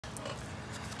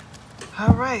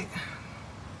All right.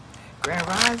 Grand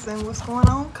Rising, what's going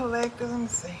on, collector? Let me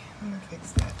see. Let me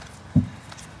fix that.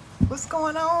 What's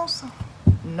going on?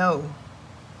 No.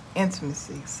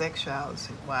 Intimacy,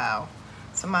 sexuality. Wow.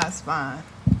 Somebody's spine.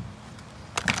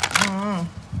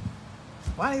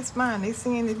 Why they spine? They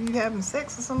seeing if you having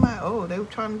sex with somebody. Oh, they were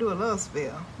trying to do a love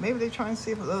spell. Maybe they trying to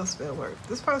see if a love spell works.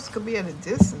 This person could be at a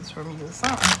distance from you or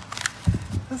something.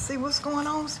 Let's see what's going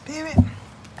on, spirit.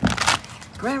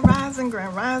 Grand Rising,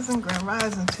 Grand Rising, Grand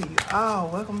Rising to you all.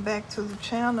 Welcome back to the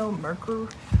channel.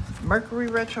 Mercury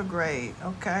retrograde.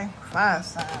 Okay, fire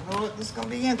sign. Lord, this is gonna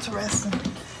be interesting.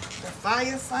 The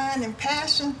fire sign and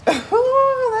passion.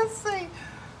 Let's see.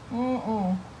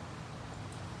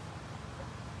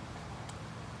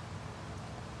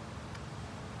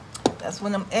 That's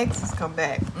when them exes come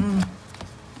back.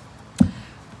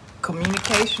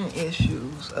 Communication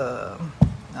issues.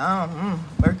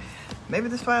 Maybe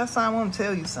this fire sign want to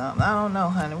tell you something. I don't know,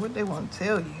 honey. What they want to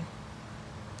tell you?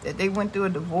 That they went through a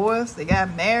divorce, they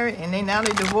got married, and now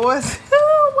they divorced.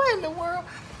 What in the world?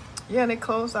 Yeah, they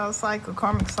closed out a cycle,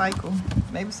 karmic cycle.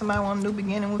 Maybe somebody want a new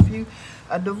beginning with you.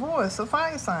 A divorce, a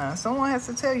fire sign. Someone has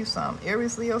to tell you something.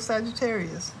 Aries, Leo,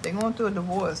 Sagittarius. They're going through a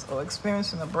divorce or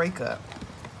experiencing a breakup.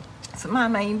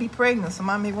 Somebody may even be pregnant.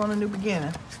 Somebody may want a new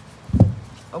beginning.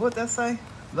 Or what that say?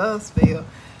 Love spell.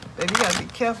 Baby, you gotta be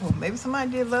careful. Maybe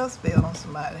somebody did love spell on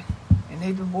somebody and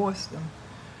they divorced them.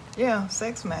 Yeah,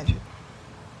 sex magic.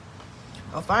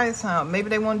 A fire sign. Maybe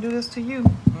they want to do this to you.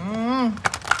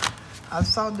 I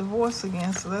saw divorce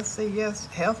again, so let's say yes.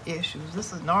 Health issues.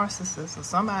 This is narcissist or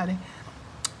somebody.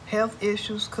 Health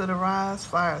issues could arise.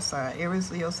 Fire sign.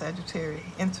 Aries, Leo, Sagittarius.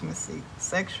 Intimacy.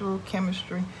 Sexual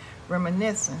chemistry.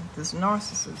 Reminiscing. This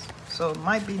narcissist. So it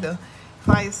might be the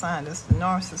fire sign that's the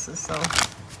narcissist. So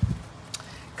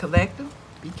collective,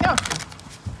 be careful.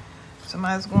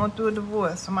 Somebody's going through a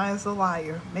divorce. Somebody's a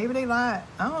liar. Maybe they lied.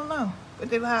 I don't know.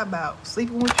 What they lied about?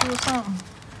 Sleeping with you or something?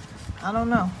 I don't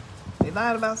know. They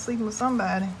lied about sleeping with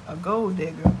somebody. A gold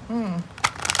digger.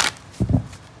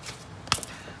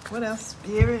 What else,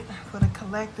 spirit, for the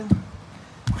collective?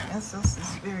 Ancestors,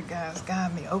 spirit guides,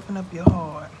 guide me. Open up your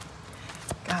heart.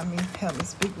 Guide me, help me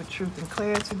speak with truth and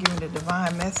clarity. Give me the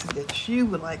divine message that you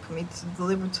would like for me to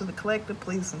deliver to the collective,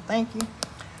 please and thank you.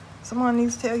 Someone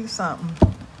needs to tell you something.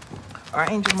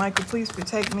 Archangel Michael, please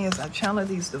protect me as I channel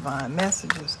these divine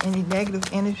messages. Any negative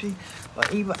energy or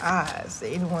evil eyes that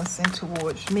anyone sent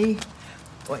towards me,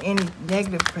 or any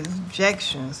negative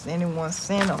projections that anyone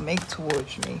send or make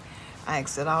towards me, I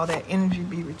ask that all that energy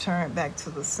be returned back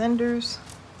to the senders.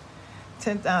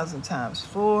 10,000 times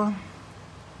 4.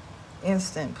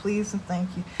 Instant, please and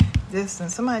thank you.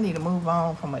 Distance. Somebody need to move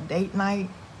on from a date night,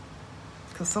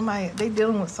 because they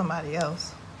dealing with somebody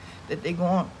else that they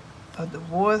going a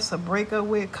divorce, a breakup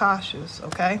with. Cautious,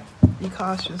 okay? Be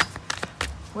cautious.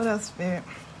 What else, spirit?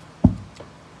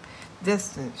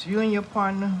 Distance. You and your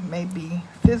partner may be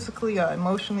physically or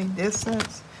emotionally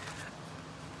distanced.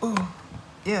 Oh,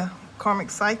 yeah. Karmic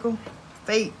cycle.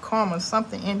 Fate, karma,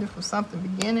 something ending for something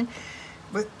beginning.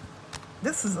 But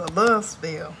this is a love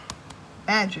spell.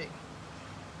 Magic.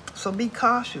 So be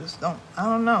cautious. I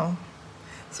don't know.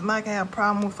 Somebody can have a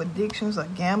problem with addictions or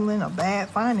gambling or bad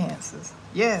finances.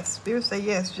 Yes, spirit say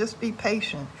yes. Just be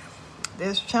patient.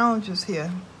 There's challenges here.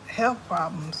 Health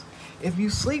problems. If you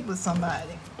sleep with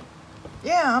somebody.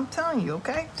 Yeah, I'm telling you,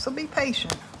 okay? So be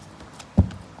patient.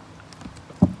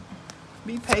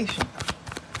 Be patient.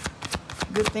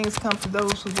 Good things come to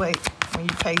those who wait when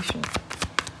you're patient.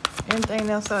 Anything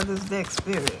else out of this deck,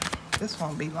 spirit. This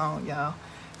won't be long, y'all.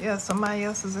 Yeah, somebody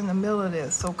else is in the middle of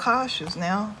this. So cautious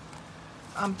now.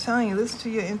 I'm telling you, listen to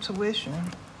your intuition.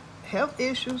 Health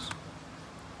issues.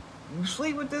 You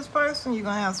sleep with this person, you're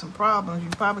going to have some problems you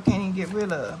probably can't even get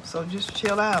rid of. So just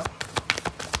chill out.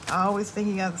 I always think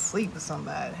you got to sleep with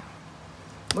somebody.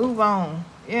 Move on.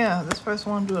 Yeah, this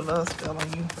person want to do a love spell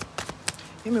on you.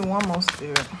 Give me one more,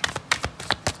 spirit.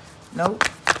 Nope.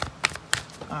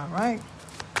 All right.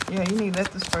 Yeah, you need to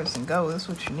let this person go. That's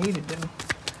what you need to do.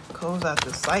 Close out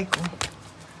the cycle.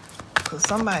 Because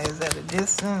somebody is at a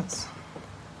distance.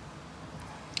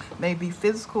 Maybe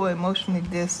physical or emotionally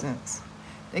distance.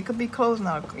 They could be closing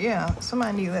out. Yeah,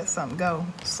 somebody need to let something go.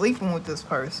 Sleeping with this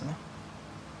person.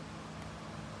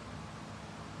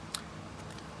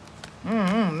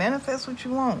 Manifest what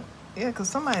you want. Yeah, because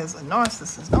somebody is a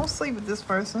narcissist. Don't sleep with this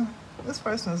person. This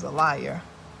person is a liar.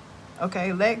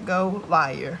 Okay, let go,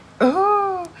 liar.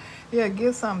 Oh, yeah,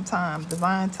 give some time.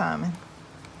 Divine timing.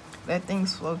 Let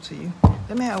things flow to you.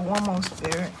 Let me have one more,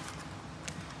 spirit.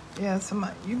 Yeah,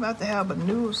 somebody, you about to have a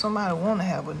new, somebody want to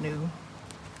have a new.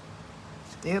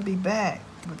 They'll be back.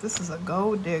 But this is a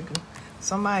gold digger.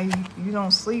 Somebody you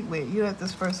don't sleep with, you let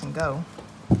this person go.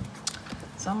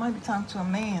 So I might be talking to a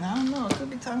man. I don't know. I could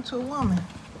be talking to a woman.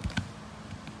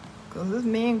 Because there's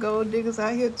men gold diggers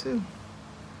out here too.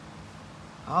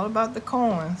 All about the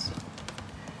coins.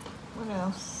 What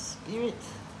else? Spirit.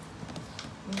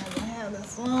 We're not going to have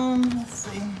this long. Let's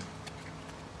see.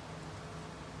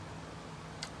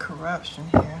 Corruption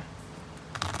here.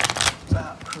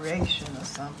 About creation or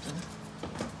something.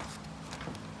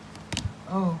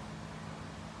 Oh.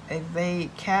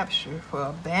 Evade capture for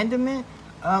abandonment.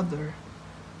 Other.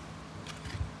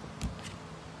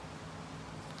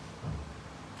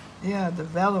 Yeah,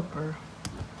 developer.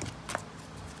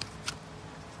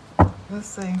 Let's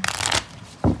see.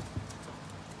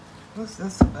 What's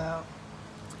this about?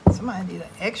 Somebody need an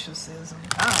exorcism.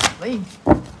 Golly.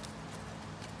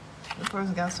 This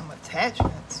person got some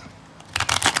attachments.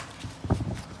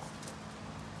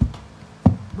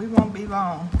 We won't be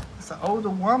long. It's an older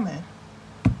woman.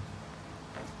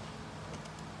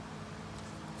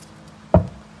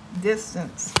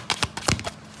 Distance.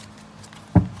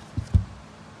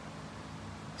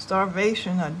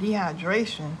 Starvation or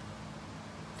dehydration.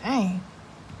 Dang.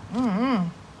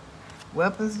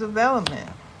 Weapons development.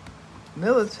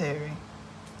 Military.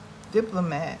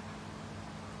 Diplomat.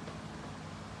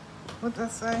 What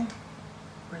that say?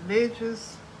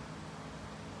 Religious.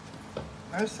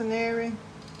 Mercenary.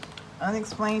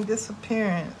 Unexplained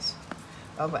disappearance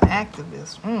of an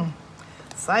activist.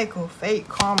 Cycle, fate,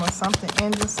 karma, something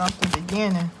ending, something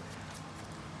beginning.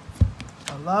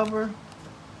 A lover.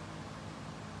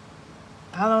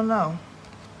 I don't know.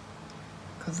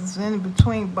 Because it's in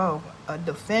between both. A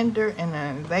defender and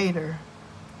an invader.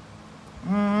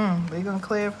 We're going to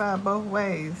clarify both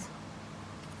ways.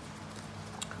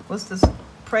 What's this?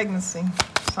 Pregnancy.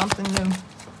 Something new.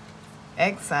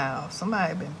 Exile.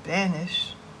 Somebody been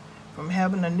banished from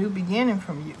having a new beginning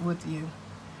with you.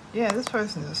 Yeah, this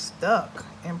person is stuck.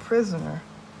 In prisoner.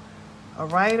 A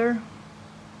writer.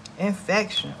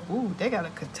 Infection. Ooh, they got a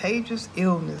contagious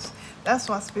illness. That's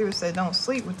why Spirit said don't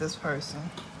sleep with this person.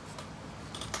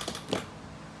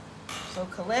 So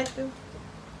collective.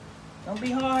 Don't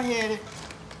be hard-headed.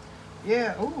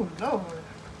 Yeah, ooh, Lord.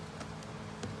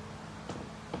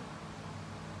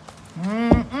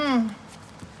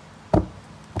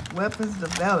 Weapons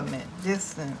development.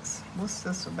 Distance. What's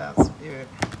this about, Spirit?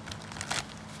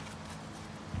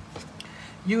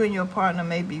 You and your partner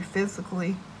may be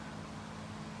physically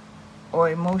or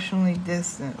emotionally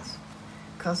distanced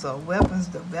because of weapons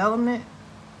development.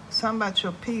 Something about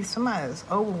your peace. Somebody is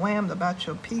overwhelmed about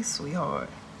your peace, sweetheart.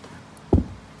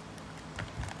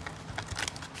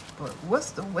 But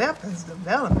what's the weapons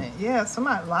development? Yeah,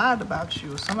 somebody lied about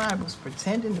you. Somebody was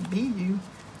pretending to be you.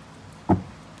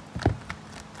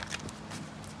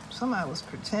 Somebody was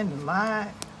pretending,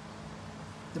 lied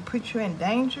to put you in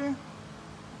danger.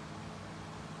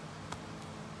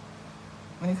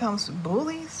 When it comes to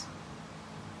bullies,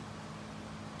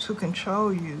 to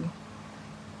control you,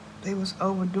 they was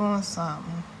overdoing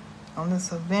something on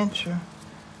this adventure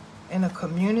in a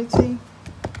community,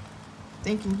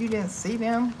 thinking you didn't see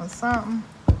them or something.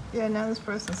 Yeah, now this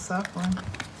person's suffering.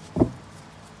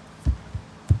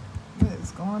 What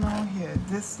is going on here?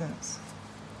 Distance.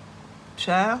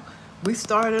 Child, we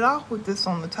started off with this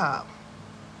on the top.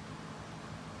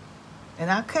 And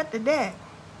I cut the deck.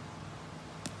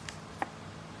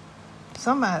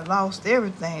 Somebody lost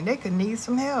everything. They could need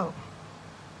some help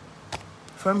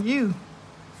from you,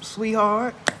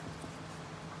 sweetheart.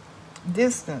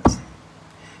 Distance.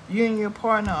 You and your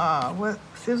partner are what,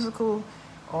 physical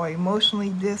or emotionally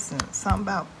distant. Something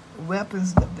about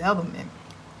weapons development.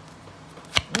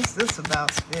 What's this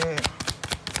about, Spirit?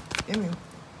 Give me.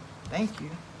 Thank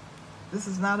you. This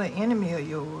is not an enemy of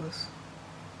yours.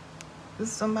 This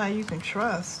is somebody you can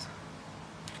trust.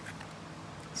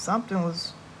 Something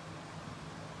was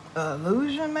an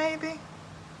illusion, maybe?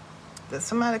 That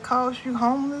somebody calls you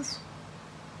homeless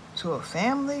to a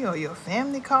family, or your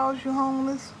family calls you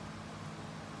homeless.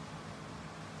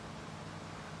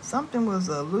 Something was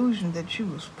an illusion that you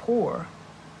was poor.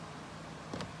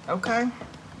 Okay?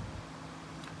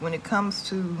 When it comes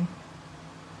to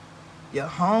your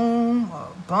home, or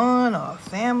a bond, or a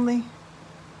family,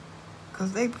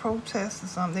 because they protested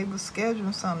something, they were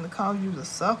scheduling something to cause you to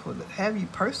suffer, to have you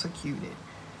persecuted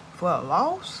for a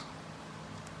loss.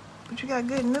 But you got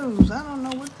good news. I don't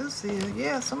know what this is.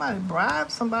 Yeah, somebody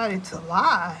bribed somebody to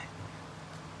lie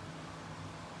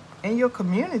in your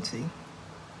community.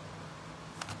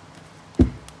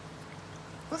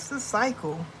 What's the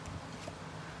cycle?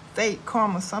 Fate,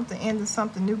 karma, something ending,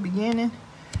 something new beginning.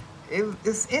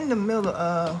 It's in the middle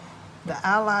of The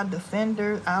ally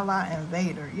defender, ally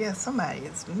invader. Yeah, somebody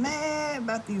is mad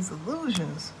about these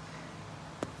illusions.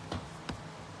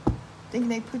 Thinking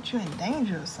they put you in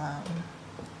danger or something.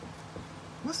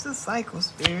 What's the cycle,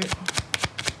 Spirit?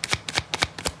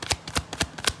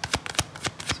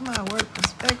 Somebody work for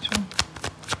Spectrum.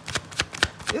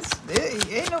 There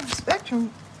ain't no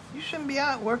Spectrum. You shouldn't be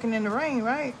out working in the rain,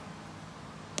 right?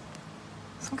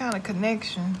 Some kind of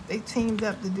connection. They teamed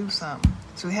up to do something.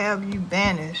 To have you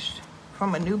banished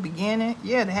from a new beginning.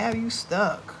 Yeah, to have you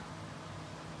stuck.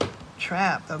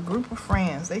 Trapped. A group of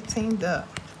friends. They teamed up.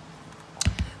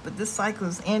 But this cycle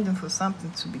is ending for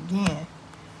something to begin.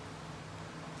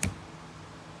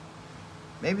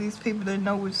 Maybe these people didn't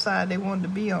know which side they wanted to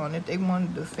be on. If they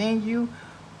wanted to defend you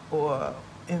or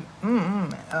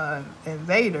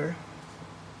invader.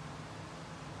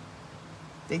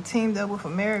 They teamed up with a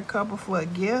married couple for a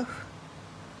gift.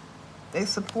 They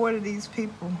supported these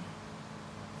people.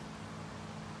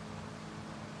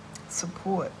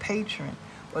 Support, patron.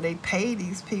 Or they pay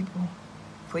these people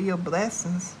for your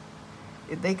blessings.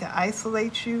 If they can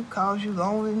isolate you, cause you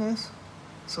loneliness,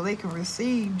 so they can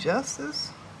receive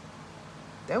justice.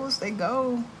 That was their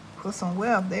goal for some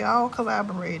wealth. They all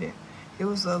collaborated. It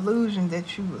was an illusion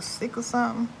that you were sick or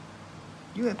something.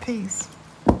 You at peace.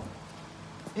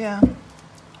 Yeah.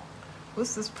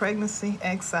 What's this? Pregnancy,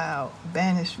 exile,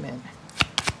 banishment,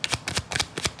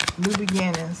 new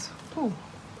beginnings. Ooh,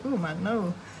 my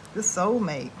nose. This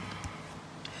soulmate.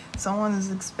 Someone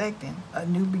is expecting a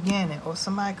new beginning, or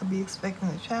somebody could be expecting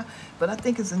a child, but I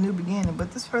think it's a new beginning.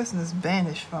 But this person is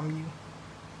banished from you.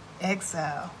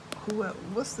 Exile.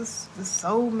 What's this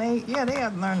soulmate? Yeah, they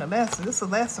have to learn a lesson. This is a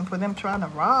lesson for them trying to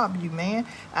rob you, man,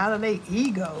 out of their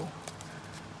ego.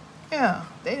 Yeah,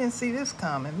 they didn't see this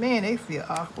coming. Man, they feel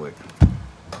awkward.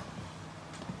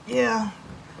 Yeah,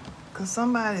 because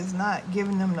somebody's not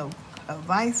giving them no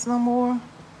advice no more.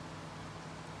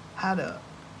 How to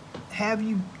have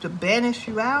you, to banish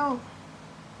you out.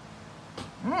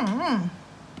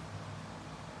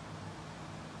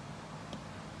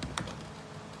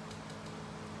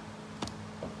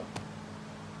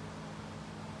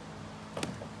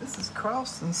 This is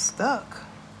crossed and stuck.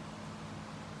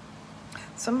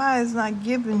 Somebody's not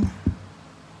giving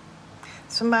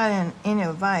somebody any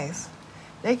advice.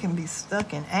 They can be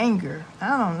stuck in anger.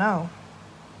 I don't know.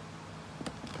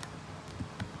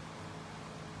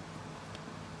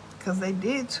 Because they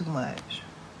did too much.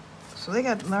 So they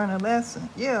got to learn a lesson.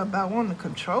 Yeah, about wanting to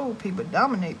control people,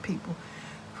 dominate people.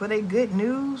 For they good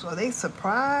news, or they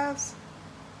surprised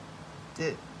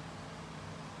that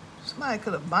somebody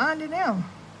could have bonded them.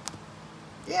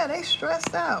 Yeah, they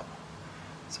stressed out.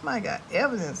 Somebody got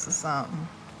evidence or something.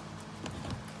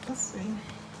 Let's see.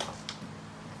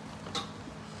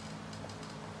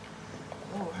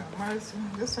 Lord have mercy.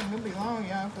 This ain't gonna be long,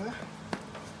 y'all.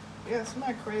 Yeah,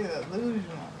 somebody created an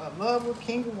illusion. A love with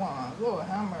King of Wands. Lord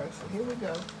have mercy. Here we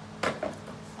go.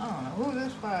 I don't know who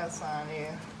this fire sign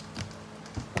is.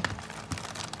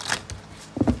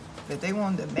 That they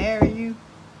wanted to marry you.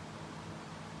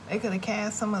 They could have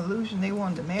cast some illusion they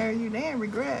wanted to marry you. They ain't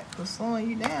regret for slowing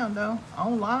you down, though.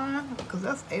 Online, because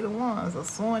that's 8 of Wands. Or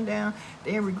slowing down.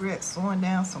 They ain't regret slowing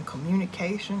down some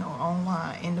communication or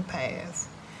online in the past.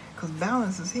 Because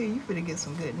balance is here. You finna get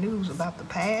some good news about the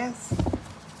past.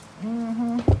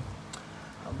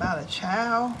 About a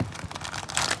child.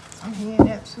 I'm hearing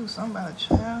that, too. Something about a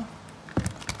child.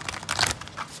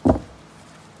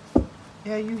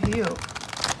 Yeah, you healed.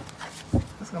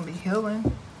 It's going to be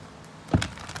healing.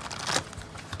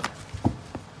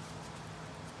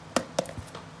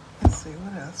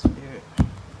 What else, Spirit?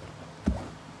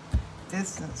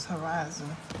 Distance, horizon.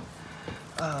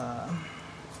 I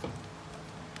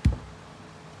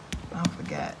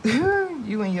forgot.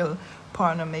 You and your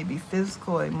partner may be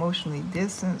physical or emotionally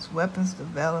distanced. Weapons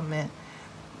development.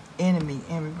 Enemy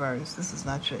in reverse. This is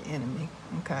not your enemy.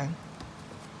 Okay.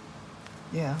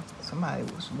 Yeah. Somebody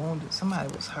was wounded.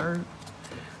 Somebody was hurt.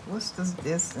 What's this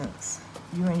distance?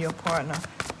 You and your partner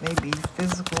may be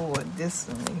physical or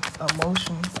distantly,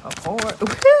 emotionally apart.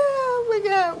 Oh my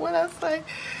God, what I say?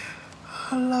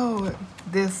 Oh Lord,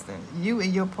 distant. You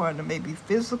and your partner may be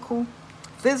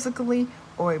physically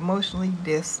or emotionally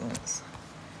distant.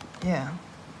 Yeah.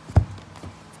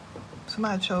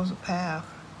 Somebody chose a path.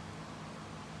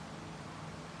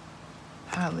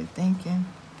 Highly thinking.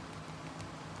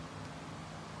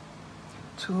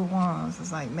 2 of Wands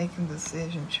is like making a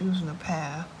decision, choosing a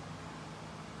path.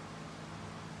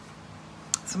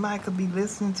 Somebody could be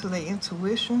listening to their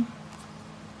intuition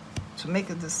to make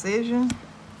a decision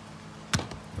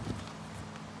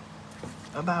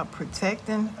about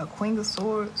protecting a Queen of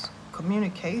Swords,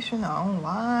 communication or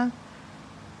online.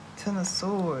 Ten of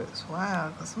Swords.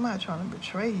 Wow, because somebody trying to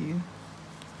betray you.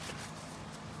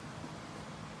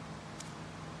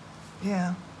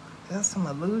 Yeah, there's some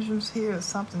illusions here or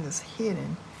something that's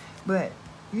hidden. But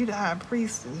you the High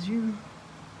Priestess. You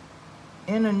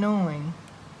inner knowing.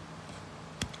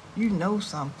 You know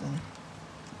something.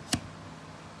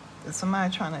 Is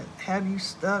somebody trying to have you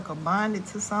stuck or bonded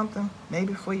to something?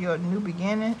 Maybe for your new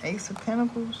beginning. Ace of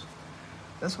Pentacles.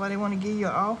 That's why they want to give you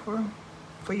an offer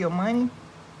for your money.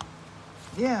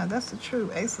 Yeah, that's the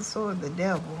truth. Ace of Swords, the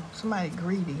devil. Somebody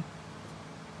greedy.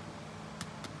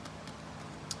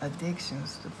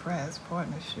 Addictions, depressed,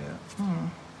 partnership.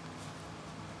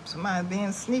 Somebody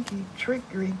being sneaky,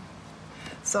 trickery.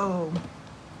 So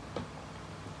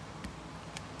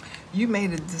you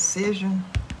made a decision.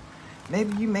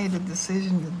 Maybe you made a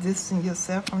decision to distance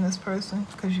yourself from this person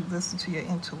because you listened to your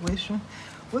intuition.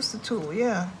 What's the tool?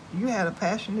 Yeah, you had a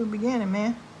passion new beginning,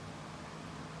 man.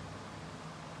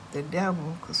 The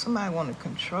devil, because somebody want to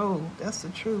control. That's the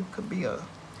truth. Could be a,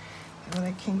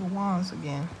 that King of Wands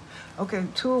again. Okay,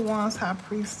 Two of Wands, High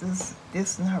Priestess,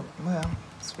 distance her. Well,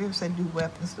 Spirit said do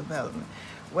weapons development.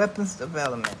 Weapons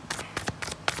development.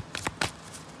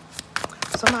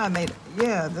 Somebody made,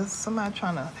 yeah, there's somebody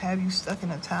trying to have you stuck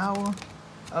in a tower.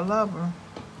 A lover.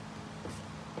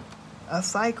 A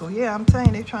cycle. Yeah, I'm telling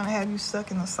you, they're trying to have you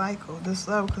stuck in a cycle. This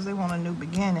lover, because they want a new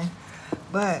beginning.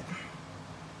 But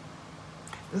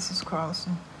this is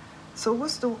crossing. So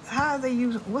what's the, how are they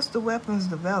using, what's the weapons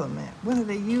development? What are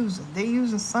they using? They're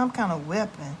using some kind of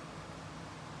weapon.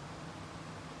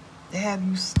 They have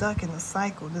you stuck in the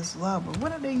cycle, this lover.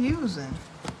 What are they using?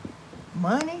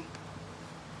 Money?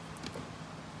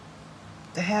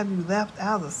 To have you left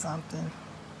out of something.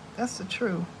 That's the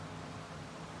truth.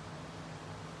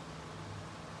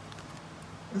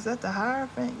 Is that the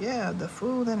Hierophant? Yeah, the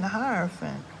Fool and the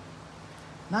Hierophant.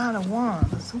 Nine of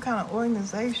Wands. Some kind of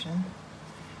organization.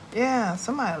 Yeah,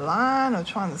 somebody lying or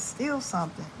trying to steal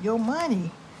something. Your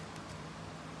money.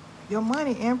 Your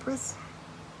money, Empress.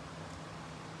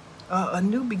 A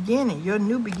new beginning. Your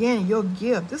new beginning. Your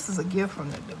gift. This is a gift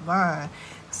from the divine.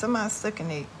 Somebody stuck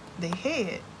in their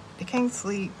head. They can't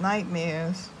sleep.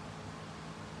 Nightmares.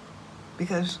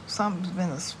 Because something's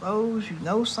been exposed. You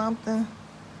know something.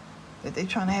 That they're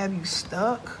trying to have you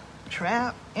stuck.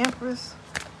 Trapped. Empress.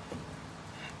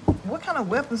 What kind of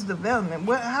weapons development?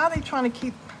 How are they trying to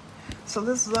keep... So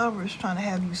this lover is trying to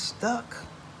have you stuck.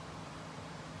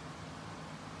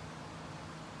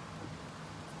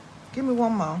 Give me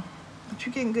one more. But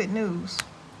you're getting good news.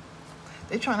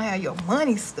 They're trying to have your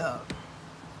money stuck.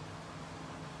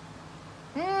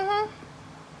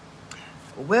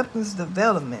 Weapons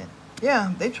development.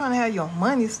 Yeah, they're trying to have your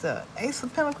money stuck. Ace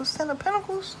of Pentacles, Ten of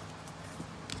Pentacles.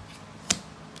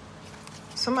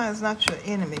 Somebody's not your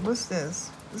enemy. What's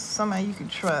this? This is somebody you can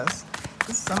trust.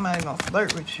 This is somebody gonna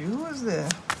flirt with you. Who is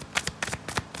this?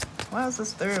 Why is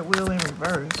this third wheel in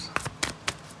reverse?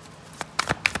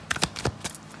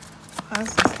 Why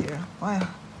is this here? Wow.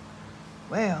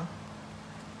 Well,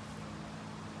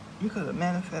 you could have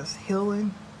manifested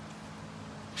healing.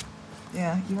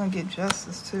 Yeah, you're gonna get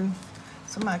justice too.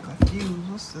 Somebody confused.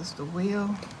 What's this? The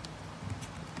wheel?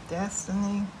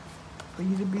 Destiny? For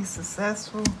you to be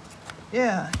successful?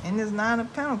 Yeah, and there's Nine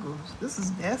of Pentacles. This is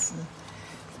destiny.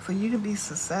 For you to be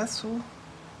successful,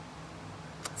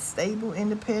 stable,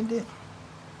 independent,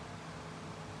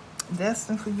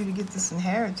 destined for you to get this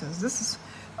inheritance. This is,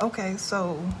 okay,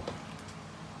 so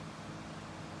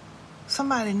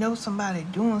somebody knows somebody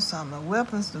doing something, a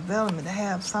weapons development to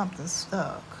have something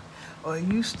stuck, or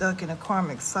you stuck in a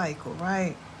karmic cycle,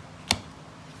 right?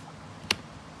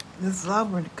 This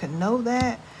lover could know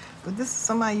that, but this is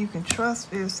somebody you can trust,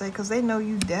 Spirit say, because they know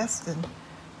you destined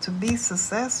to be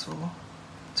successful,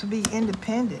 to be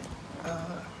independent.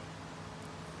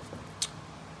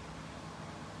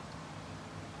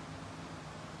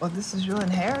 Well, this is your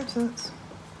inheritance.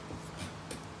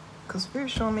 Because Spirit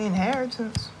showing me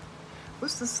inheritance.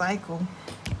 What's the cycle?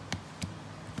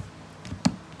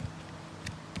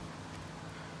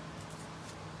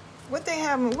 What they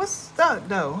having? What's stuck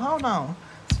though? Hold on.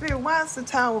 Spirit, why is the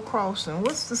tower crossing?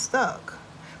 What's the stuck?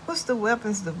 What's the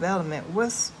weapons development?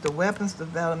 What's the weapons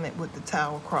development with the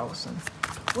tower crossing?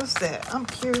 What's that? I'm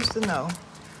curious to know.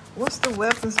 What's the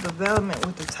weapons development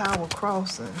with the tower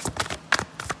crossing?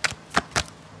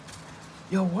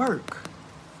 Your work.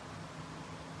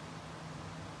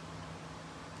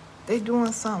 They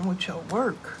doing something with your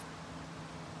work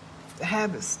to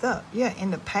have it stuck. Yeah,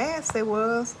 in the past there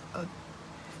was,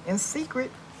 in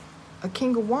secret, a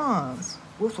King of Wands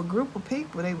with a group of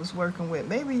people they was working with.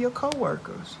 Maybe your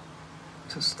co-workers.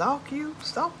 To stalk you,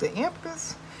 stalk the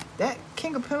Empress. That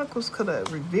King of Pentacles could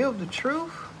have revealed the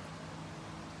truth.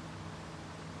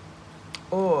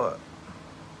 Or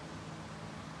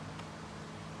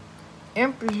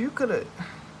Empress, you could have...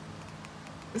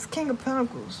 This King of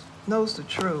Pentacles knows the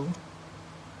truth.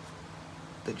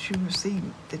 That you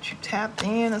received, that you tapped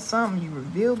in or something. You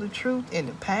revealed the truth in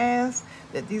the past.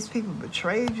 That these people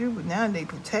betrayed you, but now they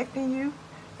protecting you.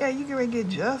 Yeah, you can get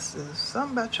justice.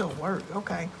 Something about your work.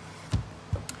 Okay.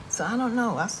 So I don't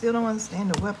know. I still don't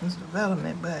understand the weapons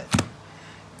development, but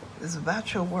it's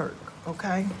about your work.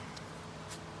 Okay.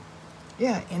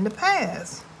 Yeah, in the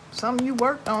past. Something you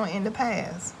worked on in the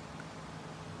past.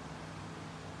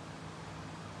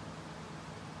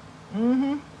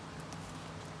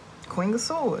 Queen of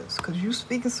Swords, because you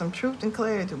speaking some truth and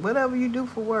clarity. Whatever you do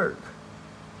for work,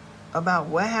 about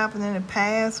what happened in the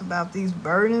past, about these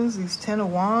burdens, these 10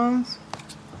 of Wands.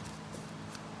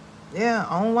 Yeah,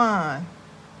 online.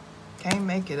 Can't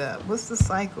make it up. What's the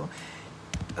cycle?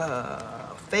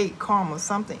 Fate, karma,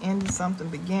 something ending, something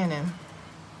beginning.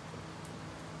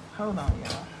 Hold on,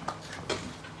 y'all.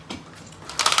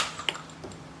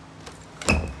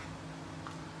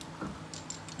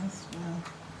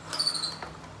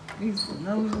 These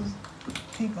noses,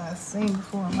 people I've seen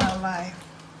before in my life,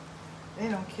 they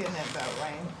don't care nothing about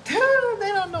rain. They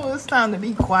don't know it's time to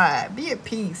be quiet. Be at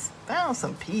peace. Found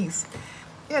some peace.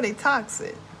 Yeah, they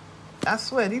toxic. I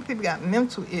swear, these people got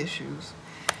mental issues.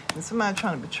 And somebody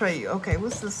trying to betray you. Okay,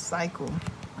 what's this cycle?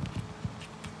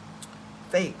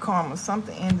 Fate, karma,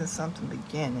 something ending, something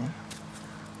beginning.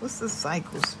 What's the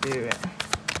cycle, Spirit?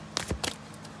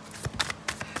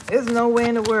 There's no way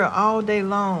in the world all day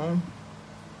long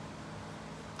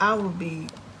I would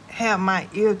have my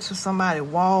ear to somebody's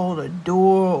wall or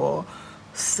door or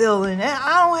ceiling.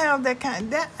 I don't have that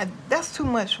kind. That's too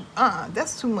much.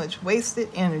 That's too much wasted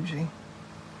energy.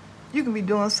 You can be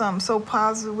doing something so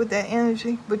positive with that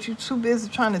energy, but you're too busy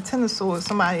trying to tend to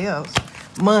somebody else.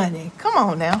 Money. Come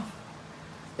on now.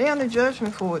 They under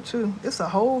judgment for it too. It's a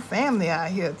whole family out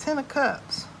here. 10 of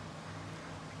Cups.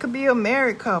 Could be a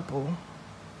married couple.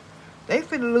 They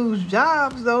finna lose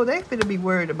jobs, though. They finna be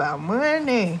worried about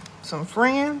money. Some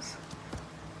friends.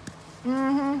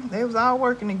 They was all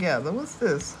working together. What's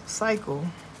this? Cycle.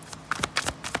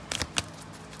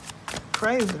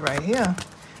 Crazy right here.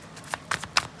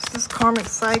 What's this karmic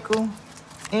cycle?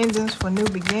 Endings for new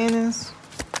beginnings.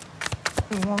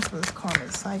 We want for this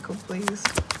karmic cycle, please.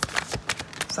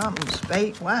 Something's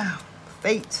fate. Wow.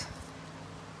 Fate.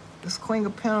 This Queen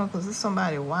of Pentacles. This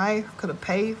somebody's wife. Could have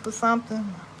paid for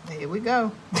something. Here we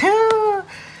go. This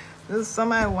is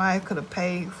somebody's wife could have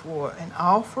paid for an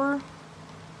offer.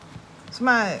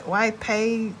 Somebody's wife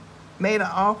made an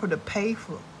offer to pay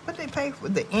for, what they pay for?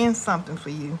 To end something for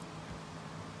you.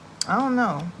 I don't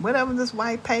know. Whatever this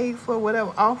wife paid for,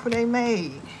 whatever offer they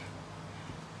made.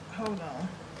 Hold on.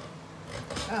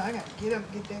 Oh, I got to get up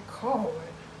and get that card.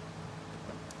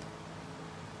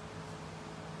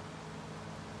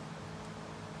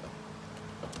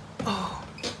 Oh.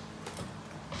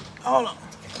 Hold on.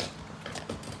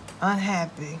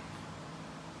 Unhappy.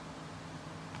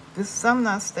 This is something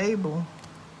not stable.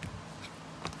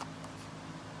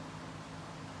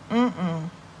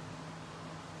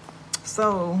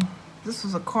 So, this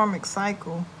was a karmic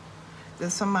cycle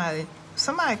that somebody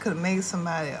could have made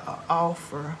somebody an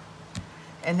offer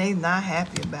and they not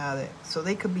happy about it. So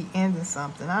they could be ending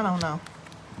something. I don't know.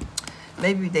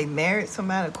 Maybe they married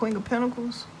somebody, a Queen of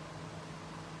Pentacles.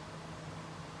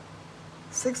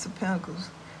 6 of Pentacles.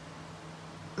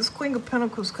 This Queen of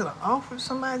Pentacles could have offered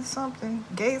somebody something,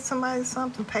 gave somebody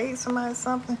something, paid somebody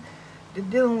something. They're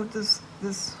dealing with this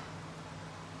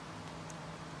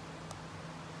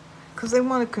because they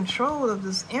wanted control of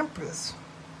this Empress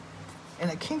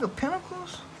and a King of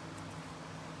Pentacles.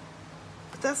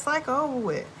 But that's like over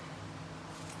with.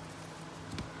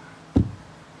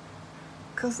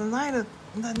 Because the Knight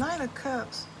of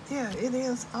Cups, yeah, it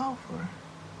is offer.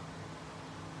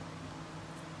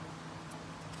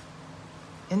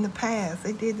 In the past,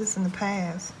 they did this in the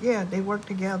past. Yeah, they worked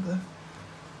together.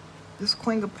 This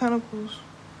Queen of Pentacles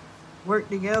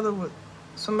worked together with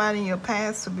somebody in your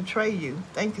past to betray you.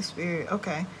 Thank you, Spirit.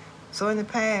 Okay. So in the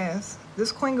past,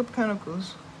 this Queen of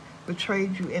Pentacles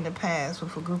betrayed you in the past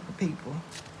with a group of people.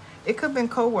 It could have been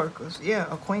co-workers.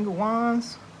 Yeah, a Queen of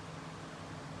Wands.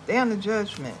 They're under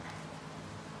judgment.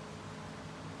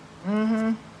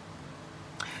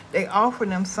 They offered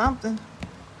them something.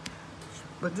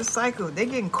 But this cycle, they're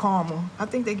getting karma. I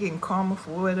think they're getting karma for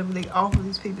whatever they offer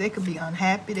these people. They could be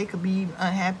unhappy. They could be even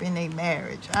unhappy in their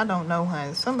marriage. I don't know,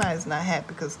 honey. Somebody's not happy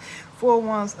because 4 of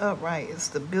Wands upright is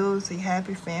stability,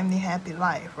 happy family, happy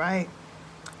life, right?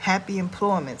 Happy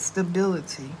employment,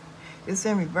 stability. It's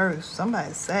in reverse.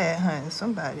 Somebody's sad, honey.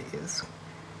 Somebody is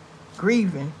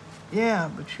grieving. Yeah,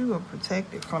 but you are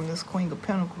protected from this Queen of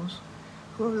Pentacles.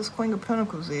 Whoever this Queen of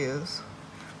Pentacles is,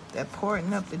 that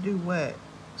partnering up to do what?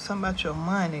 Something about your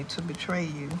money to betray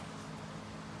you.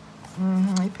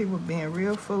 These people being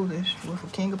real foolish with a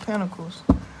King of Pentacles.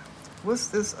 What's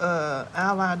this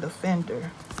ally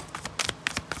defender?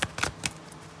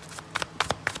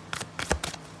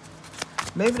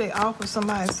 Maybe they offer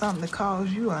somebody something to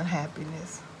cause you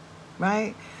unhappiness,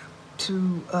 right?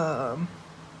 To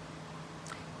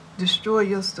destroy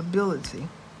your stability.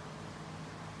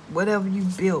 Whatever you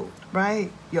built,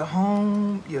 right? Your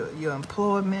home, your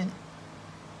employment.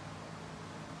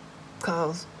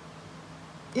 Cause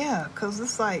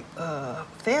it's like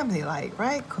family, like,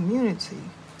 right? Community.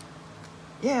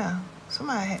 Yeah,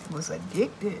 somebody was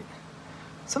addicted.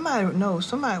 Somebody knows,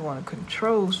 somebody want to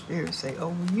control spirit, say,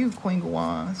 oh, you, Queen of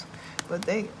Wands. But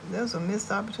there's a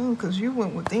missed opportunity because you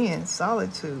went within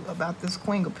solitude about this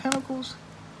Queen of Pentacles.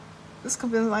 This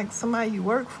could be like somebody you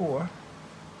work for.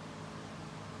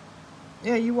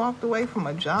 Yeah, you walked away from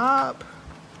a job.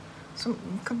 It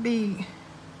could be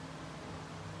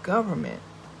government.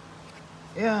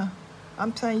 Yeah,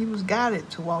 I'm telling you, was guided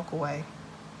to walk away,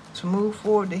 to move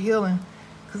forward to healing.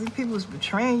 Because these people was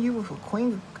betraying you with a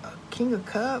King of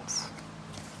Cups.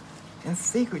 In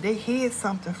secret, they hid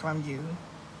something from you.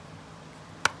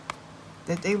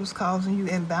 That they was causing you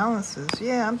imbalances.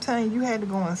 Yeah, I'm telling you, you had to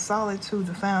go in solitude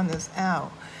to find this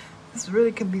out. This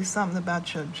really could be something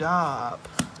about your job.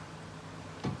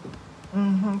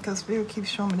 Because Spirit keeps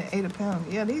showing me the 8 of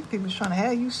Pentacles. Yeah, these people trying to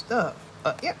have you stuck.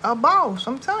 Yeah, a boss,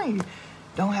 I'm telling you.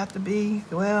 Don't have to be,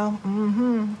 well,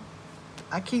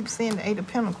 I keep seeing the 8 of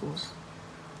Pentacles.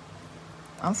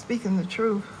 I'm speaking the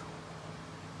truth.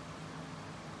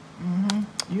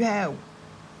 You have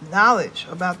knowledge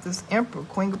about this Emperor,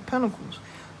 Queen of Pentacles.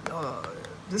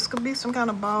 This could be some kind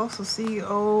of boss, a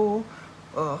CEO,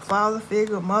 a father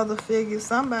figure, mother figure,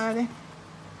 somebody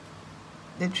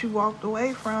that you walked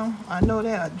away from. I know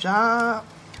that. A job.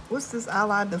 What's this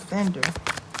ally defender?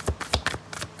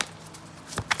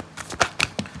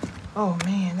 Oh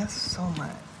man, that's so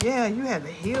much. Yeah, you had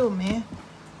to heal, man.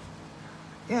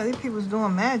 Yeah, these people's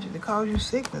doing magic to cause you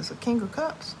sickness. A King of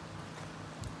Cups.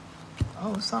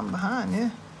 Oh, something behind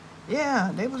there.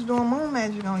 Yeah, they was doing moon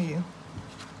magic on you.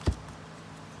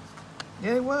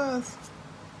 Yeah, it was.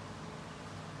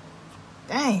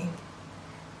 Dang.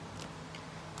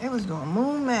 They was doing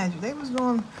moon magic. They was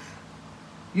doing,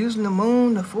 using the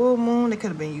moon, the full moon. They could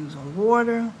have been using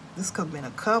water. This could have been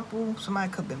a couple. Somebody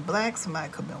could have been black.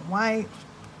 Somebody could have been white.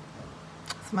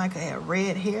 Somebody could have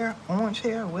red hair, orange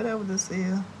hair, whatever this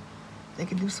is. They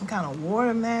could do some kind of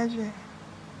water magic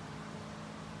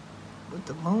with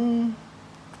the moon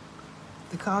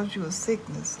to cause you a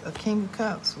sickness. A King of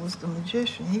Cups was the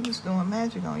magician. He was doing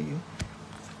magic on you.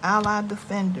 Ally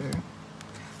defender.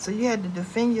 So you had to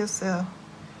defend yourself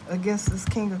against this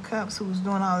King of Cups who was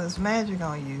doing all this magic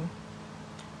on you.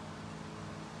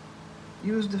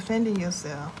 You was defending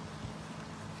yourself.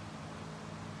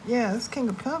 Yeah, this King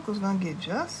of Pentacles gonna get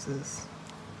justice.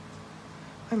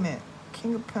 Wait a minute.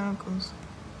 King of Pentacles,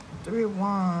 3 of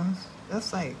Wands.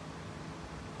 That's like,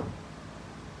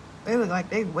 they look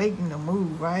like they waiting to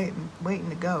move, right? Waiting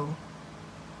to go.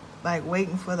 Like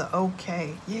waiting for the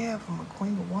okay. Yeah, from a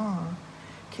Queen of Wands.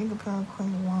 King of Pentacles,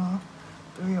 Queen of Wands,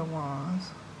 3 of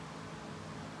Wands.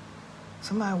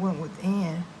 Somebody went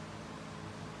within.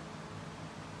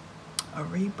 A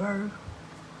rebirth.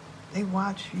 They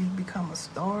watch you become a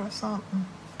star or something.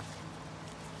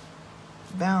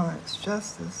 Balance,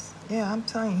 justice. Yeah, I'm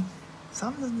telling you,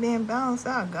 something's being balanced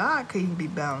out. God could even be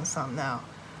balancing something out.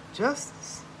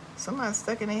 Justice. Somebody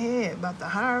stuck in their head about the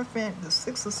Hierophant, the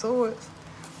 6 of Swords.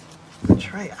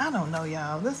 Betray. I don't know,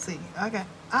 y'all. Let's see.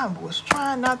 I was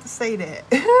trying not to say that.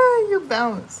 You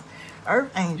balance.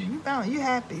 Earth Angel, you balance. You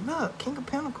happy. Look, King of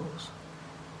Pentacles.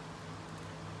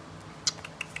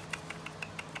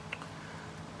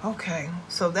 Okay,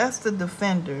 so that's the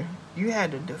defender. You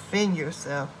had to defend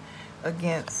yourself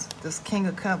against this King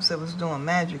of Cups that was doing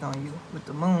magic on you with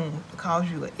the moon to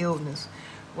cause you an illness.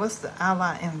 What's the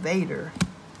ally invader?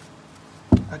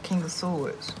 A King of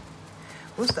Swords.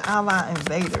 What's the ally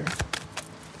invader?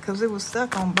 Because it was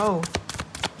stuck on both.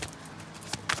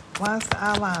 Why is the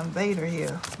ally invader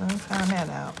here? Let me find that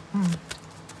out.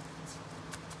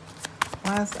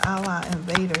 Why is the ally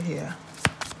invader here?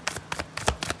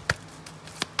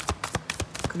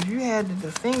 Because you had to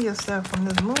defend yourself from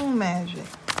this moon magic.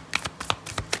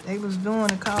 They was doing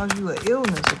to cause you an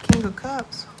illness, a King of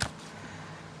Cups.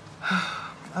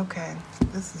 Okay,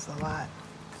 this is a lot.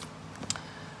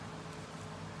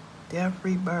 Death,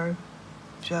 rebirth,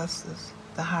 justice,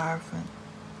 the Hierophant.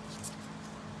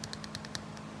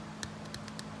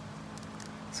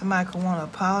 Somebody could want to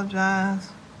apologize.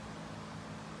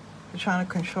 They're trying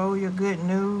to control your good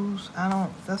news.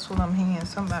 That's what I'm hearing.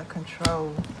 Somebody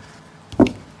control.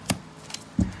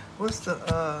 What's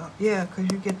the, yeah,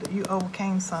 because you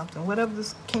overcame something. Whatever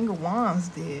this King of Wands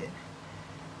did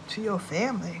to your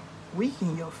family,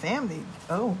 weaken your family.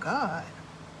 Oh, God.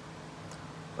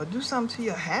 Or do something to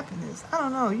your happiness. I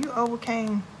don't know. You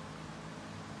overcame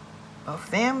a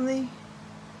family.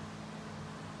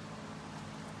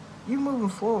 You moving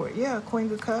forward. Yeah,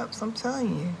 Queen of Cups, I'm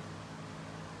telling you.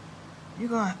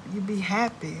 You be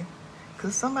happy.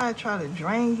 Because somebody try to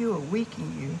drain you or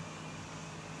weaken you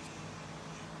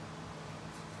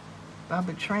by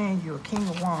betraying you, a King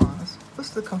of Wands. What's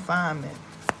the confinement?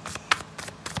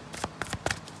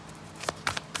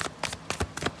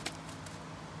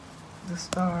 The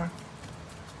Star.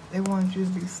 They wanted you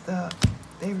to be stuck.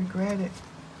 They regret it.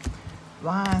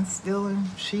 Lying, stealing,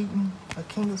 cheating. A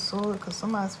King of Swords, because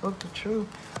somebody spoke the truth.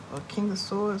 A King of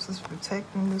Swords is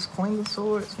protecting this Queen of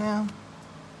Swords now.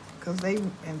 Because they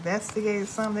investigated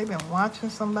something. They've been watching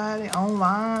somebody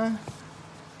online.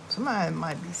 Somebody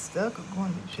might be stuck or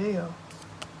going to jail.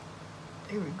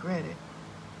 They regret it.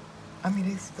 I mean,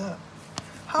 they stuck.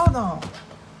 Hold on.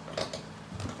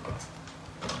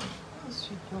 What's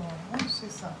she doing? Let me see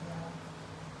something.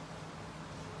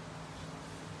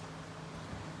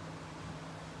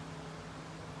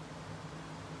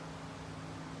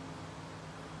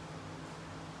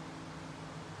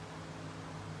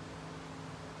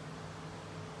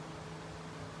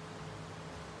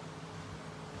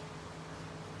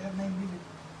 That may be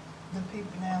the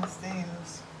people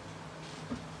downstairs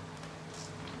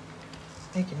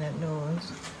making that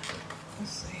noise.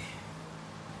 Let's see.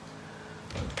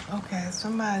 Okay,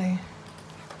 somebody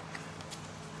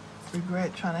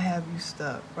regret trying to have you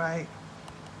stuck, right?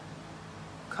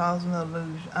 Causing an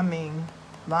illusion. I mean,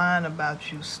 lying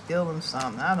about you stealing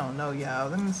something. I don't know, y'all.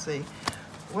 Let me see.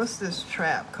 What's this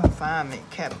trap? Confinement,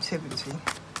 captivity.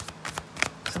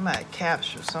 Somebody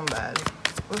captured somebody.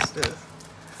 What's this?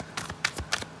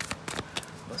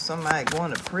 Or somebody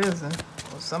going to prison,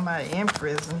 or somebody in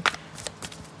prison.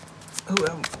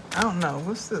 Whoever, I don't know.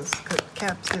 What's this?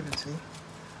 Captivity.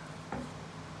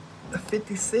 The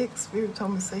 56. Spirit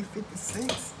told me to say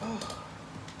 56. Oh.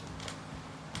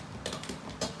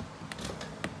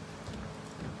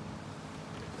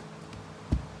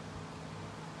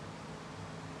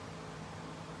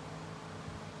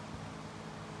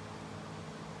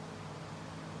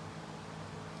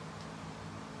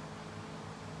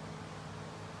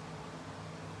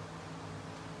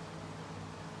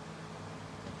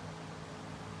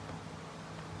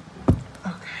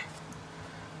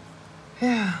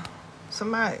 Yeah,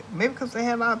 somebody, maybe because they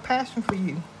had a lot of passion for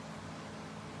you.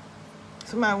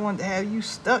 Somebody wanted to have you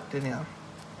stuck to them.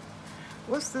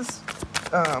 What's this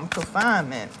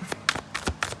confinement?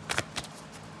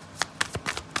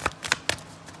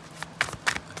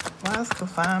 Why is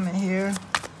confinement here?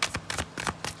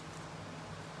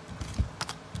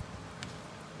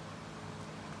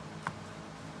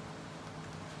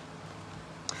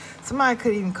 Somebody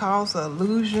could even cause an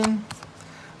illusion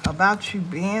about you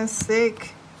being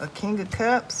sick, a King of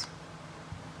Cups.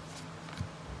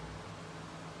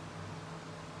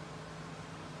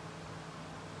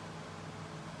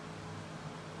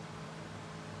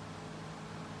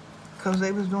 Because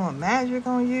they was doing magic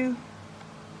on you.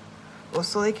 Or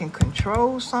so they can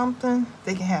control something.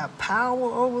 They can have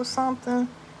power over something.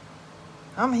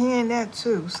 I'm hearing that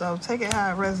too, so take it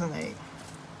how it resonates.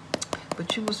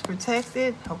 But you was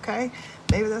protected, okay?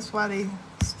 Maybe that's why they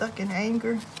stuck in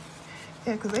anger.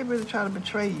 Yeah, because they really try to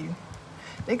betray you.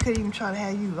 They could even try to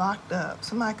have you locked up.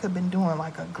 Somebody could have been doing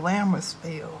like a glamour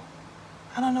spell.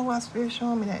 I don't know why Spirit's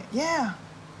showing me that. Yeah,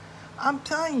 I'm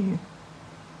telling you.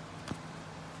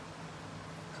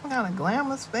 Some kind of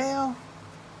glamour spell.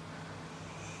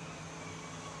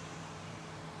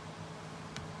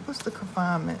 What's the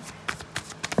confinement?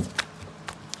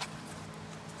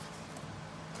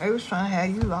 They was trying to have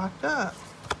you locked up.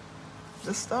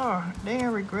 The Star, they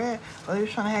didn't regret, or they were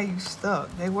trying to have you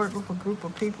stuck. They work with a group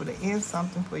of people to end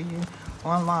something for you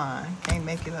online. Can't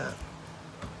make it up.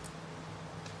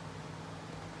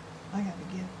 I gotta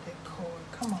get that cord.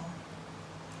 Come on.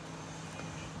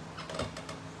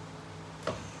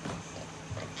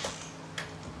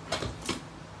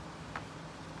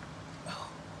 Oh,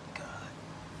 God.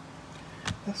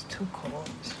 That's 2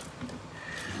 cords.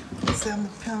 7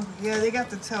 of Pentacles. Yeah, they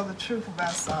got to tell the truth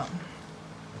about something.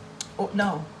 Oh,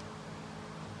 no.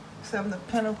 7 of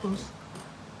Pentacles.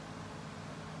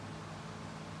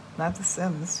 Not the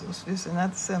 7. This was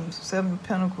not the 7. 7 of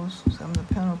Pentacles. 7 of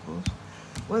Pentacles.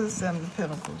 What is Seven of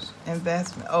Pentacles?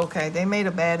 Investment. Okay, they made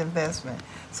a bad investment.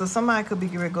 So somebody could be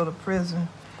ready to go to prison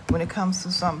when it comes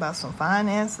to something about some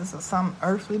finances or some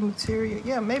earthly material.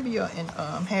 Yeah, maybe your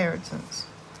inheritance.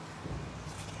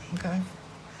 Okay.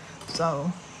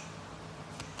 So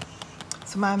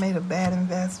somebody made a bad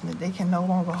investment. They can no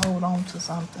longer hold on to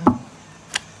something.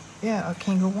 Yeah, a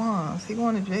King of Wands. He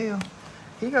going to jail.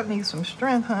 He gonna need some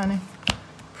strength, honey.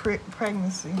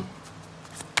 Pregnancy.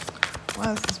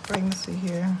 Why is this pregnancy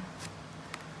here?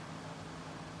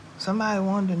 Somebody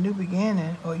wanted a new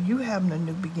beginning, or you having a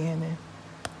new beginning.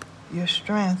 Your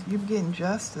strength, you're getting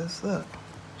justice. Look,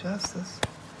 justice.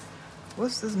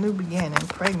 What's this new beginning?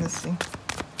 Pregnancy.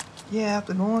 Yeah,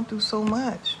 after going through so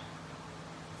much.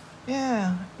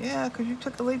 Yeah, because you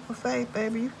took a leap of faith,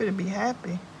 baby. You finna be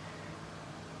happy.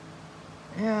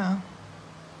 Yeah.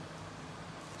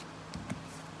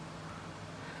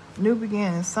 New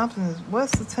beginning. Something is,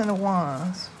 what's the Ten of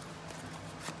Wands?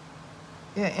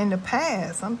 Yeah, in the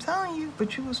past, I'm telling you,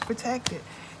 but you was protected.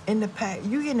 In the past,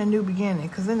 you getting a new beginning,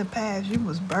 because in the past, you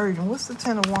was burdened. What's the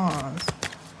Ten of Wands?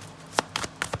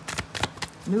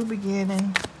 New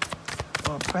beginning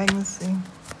or pregnancy.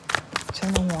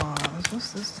 Ten of Wands.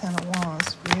 What's this Ten of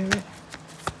Wands, Spirit?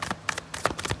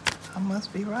 I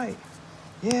must be right.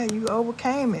 Yeah, you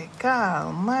overcame it. God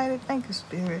almighty, thank you,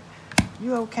 Spirit.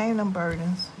 You overcame them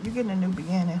burdens. You getting a new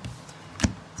beginning.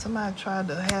 Somebody tried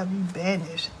to have you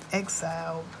banished,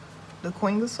 exiled. The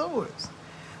Queen of Swords.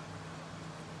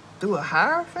 Through a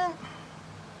Hierophant?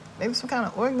 Maybe some kind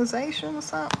of organization or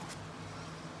something.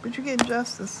 But you get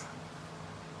justice.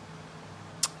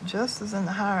 Justice in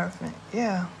the Hierophant.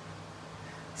 Yeah.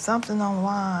 Something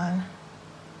online.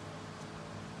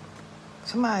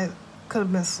 Somebody could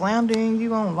have been slandering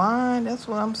you online. That's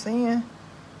what I'm saying.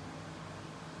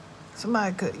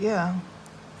 Somebody could, yeah.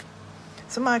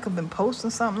 Somebody could have been posting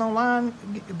something online,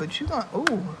 but you gonna,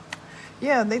 ooh.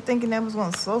 Yeah, they thinking that was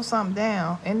gonna slow something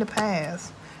down in the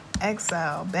past.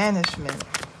 Exile, banishment.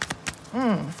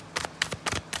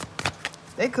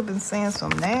 They could have been saying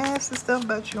some nasty stuff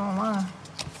about you online.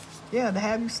 Yeah, to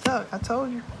have you stuck. I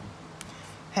told you.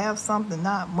 Have something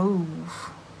not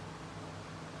move.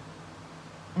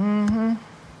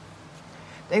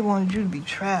 They wanted you to be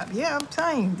trapped. Yeah, I'm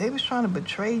telling you. They was trying to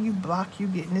betray you, block you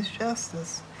getting this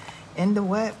justice. In the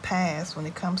wet past, when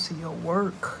it comes to your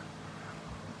work,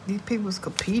 these people was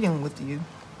competing with you.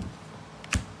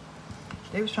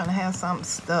 They was trying to have something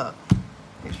stuck.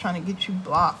 They was trying to get you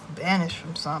blocked, banished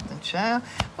from something, child.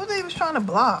 What they was trying to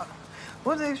block?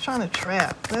 What they was trying to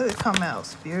trap? Let it come out,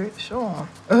 Spirit. Show them.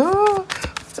 Oh,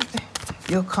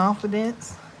 your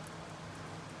confidence.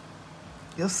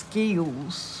 Your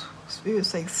skills. Spirit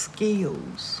say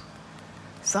skills.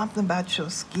 Something about your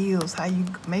skills.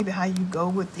 Maybe how you go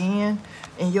within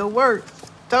in your work.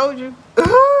 Told you.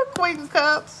 Queen of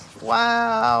Cups.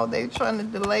 Wow. They trying to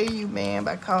delay you, man,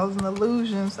 by causing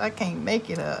illusions. I can't make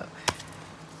it up.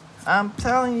 I'm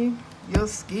telling you, your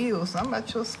skills. Something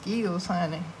about your skills,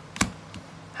 honey.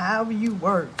 However you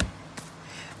work.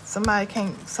 Somebody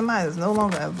is no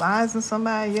longer advising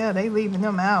somebody. Yeah, they leaving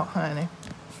them out, honey.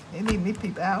 They leaving these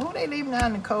people out. Who they leaving out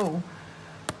in the cold?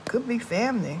 Could be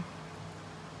family.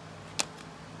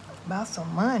 About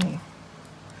some money.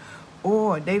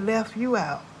 Or they left you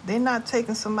out. They're not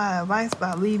taking somebody's advice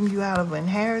by leaving you out of an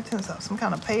inheritance or some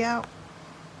kind of payout.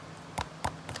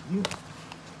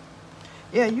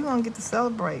 Yeah, you're going to get to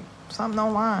celebrate something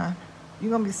online.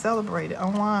 You're going to be celebrated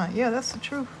online. Yeah, that's the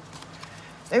truth.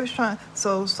 They was trying.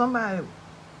 So somebody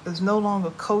is no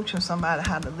longer coaching somebody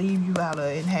how to leave you out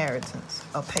of inheritance,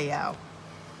 a payout.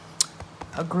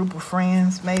 A group of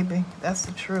friends, maybe. That's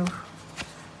the truth.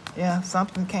 Yeah,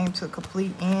 something came to a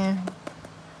complete end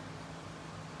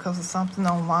because of something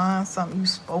online, something you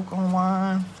spoke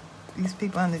online. These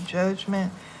people under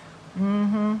judgment.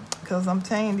 Because I'm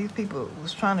telling you, these people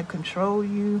was trying to control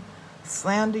you,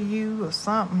 slander you or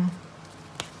something.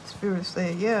 Spirit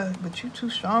said, yeah, but you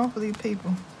too strong for these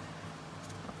people.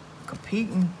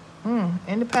 Competing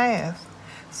in the past.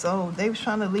 So they was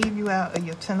trying to leave you out of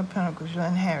your Ten of Pentacles, your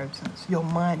inheritance, your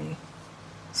money.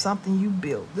 Something you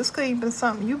built. This could even be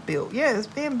something you built. Yeah, it's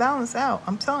being balanced out.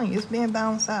 I'm telling you, it's being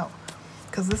balanced out.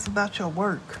 Because it's about your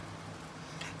work.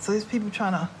 So these people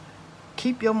trying to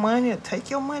keep your money or take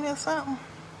your money or something.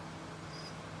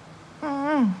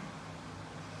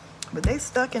 But they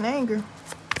stuck in anger.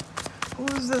 Who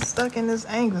is this stuck in this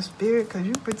anger, Spirit? Because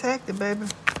you protected, baby.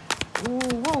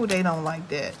 Ooh, they don't like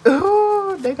that.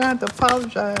 Ooh, they gonna have to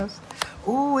apologize.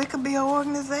 Ooh, it could be an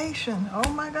organization.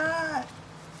 Oh my God.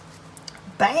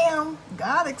 Bam!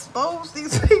 God exposed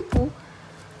these people.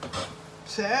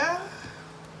 Child.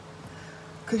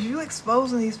 Because you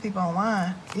exposing these people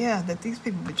online. Yeah, that these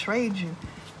people betrayed you.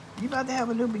 You about to have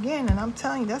a new beginning. I'm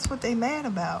telling you, that's what they mad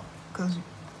about. Because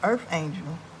Earth Angel.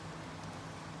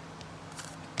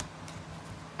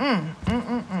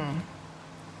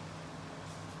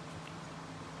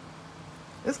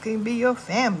 This could be your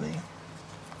family.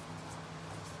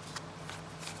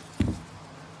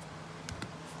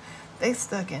 They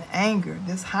stuck in anger.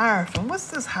 This Hierophant. What's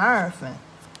this Hierophant?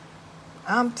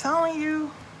 I'm telling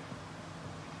you,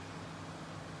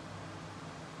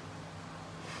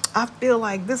 I feel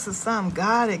like this is something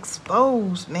God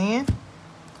exposed, man.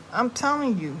 I'm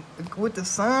telling you, with the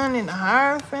Sun and the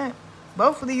Hierophant,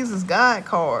 both of these is God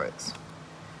cards.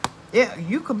 Yeah,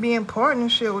 you could be in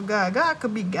partnership with God. God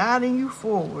could be guiding you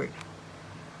forward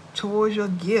towards your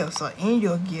gifts or in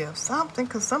your gifts. Something,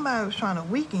 because somebody was trying to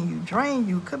weaken you, drain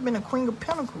you. Could have been a Queen of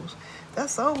Pentacles.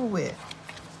 That's over with.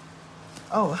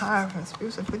 Oh, Hierophant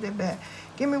Spirit, so put that back.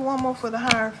 Give me one more for the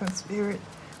Hierophant Spirit.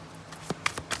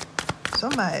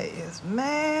 Somebody is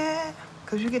mad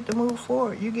because you get to move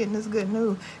forward. You're getting this good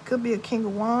news. Could be a King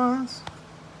of Wands.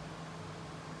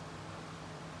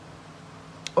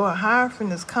 Or a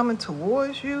Hierophant is coming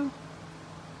towards you.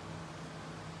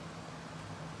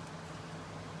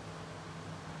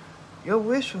 Your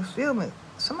wish fulfillment.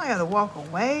 Somebody got to walk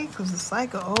away because the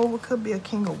cycle over. Could be a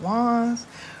King of Wands.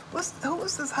 Who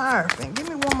was this Hierophant? Give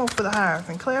me one more for the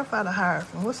Hierophant. Clarify the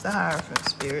Hierophant. What's the Hierophant,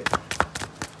 Spirit?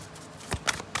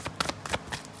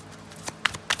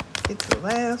 Get to the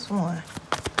last one.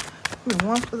 Give me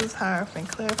one for this Hierophant.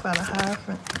 Clarify the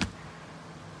Hierophant.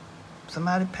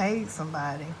 Somebody paid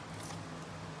somebody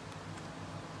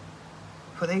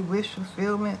for their wish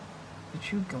fulfillment,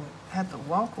 that you can have to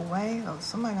walk away, or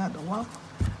somebody got to walk.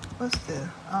 What's this?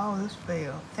 Oh, this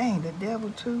failed. Dang, the devil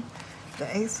too.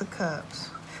 The Ace of Cups.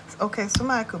 Okay,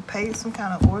 somebody could pay some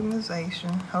kind of organization,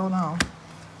 hold on,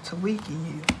 to weaken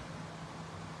you,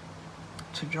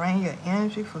 to drain your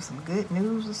energy for some good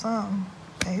news or something.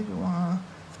 Page of Wands.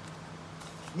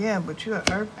 Yeah, but you're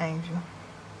an Earth Angel.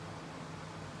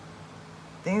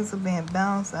 Things are being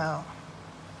balanced out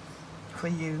for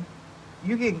you.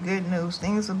 You get good news.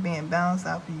 Things are being balanced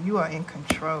out for you. You are in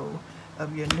control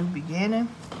of your new beginning.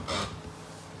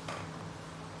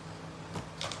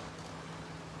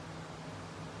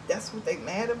 That's what they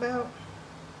mad about.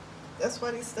 That's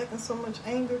why they stuck in so much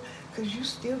anger. Because you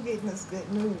still getting this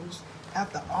good news.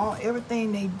 After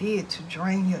everything they did to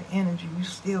drain your energy, you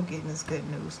still getting this good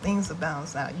news. Things are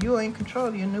balanced out. You are in control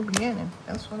of your new beginning.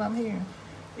 That's what I'm hearing.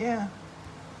 Yeah.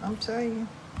 I'm telling you.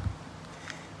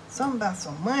 Something about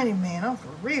some money, man. I'm for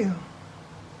real.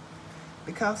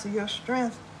 Because of your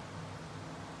strength.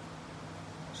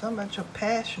 Something about your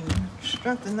passion.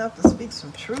 Strength enough to speak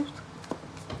some truth.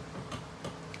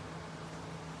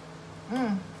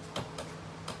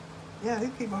 Yeah,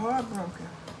 these people are heartbroken.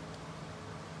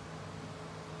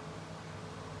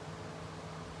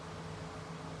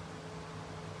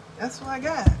 That's what I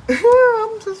got.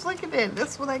 I'm just looking at it.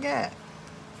 That's what I got.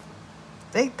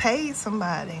 They paid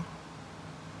somebody.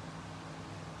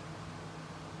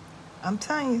 I'm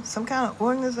telling you, some kind of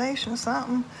organization,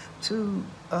 something to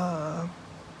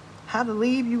how to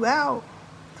leave you out.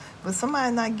 But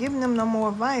somebody not giving them no more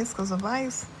advice, because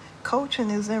advice, coaching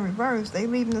is in reverse. They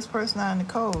leaving this person out in the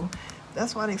cold.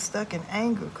 That's why they stuck in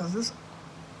anger, because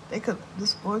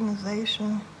this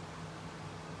organization.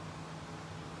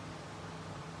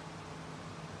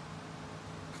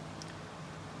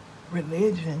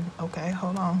 Religion. Okay,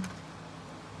 hold on.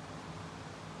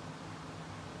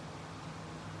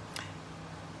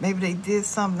 Maybe they did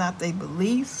something not their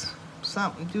beliefs.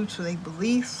 Something due to their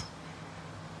beliefs.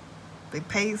 They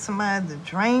paid somebody to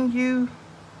drain you.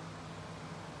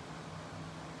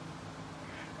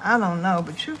 I don't know,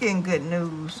 but you're getting good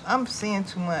news. I'm seeing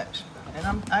too much,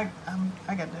 and I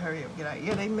got to hurry up, get out.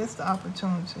 Yeah, they missed the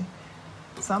opportunity.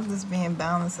 Something's being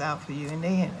balanced out for you, and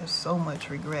there's so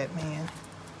much regret, man.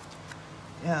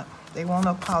 Yeah, they won't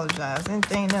apologize.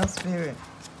 Anything else, Spirit?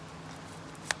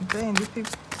 I'm saying these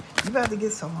people, you about to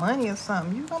get some money or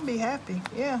something. You're gonna be happy.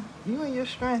 Yeah, you and your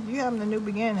strength. You having a new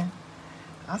beginning.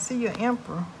 I see your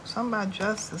Emperor. Something about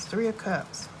justice. 3 of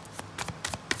Cups.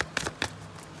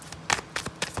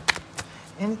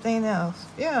 Anything else?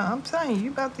 Yeah, I'm telling you,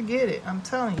 you about to get it. I'm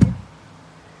telling you.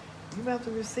 You about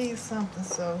to receive something.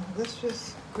 So let's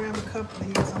just grab a couple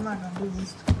of these. I'm not gonna do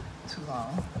this too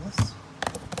long. Let's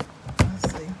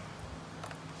see.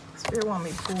 Spirit want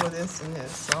me to pour this and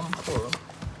this, so I'm gonna pour them.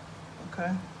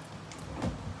 Okay.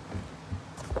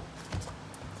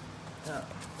 Yeah.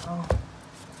 Oh,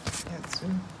 that too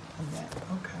and that.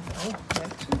 Okay. Oh,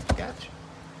 that too. Gotcha.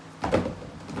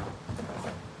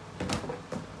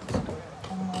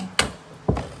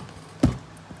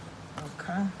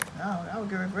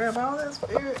 gonna grab all that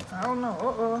spirit. I don't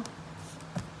know.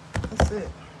 That's it.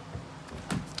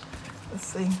 Let's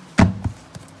see.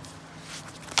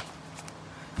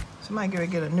 Somebody gonna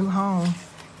get a new home.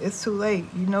 It's too late.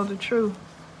 You know the truth.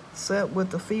 Slept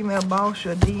with a female boss,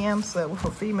 your DM slept with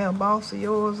a female boss of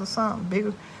yours or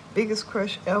something. Biggest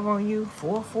crush ever on you.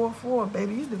 444,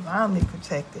 baby. You divinely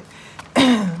protected.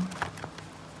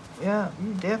 Yeah,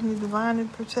 you definitely divinely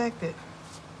protected.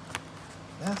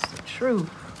 That's the truth.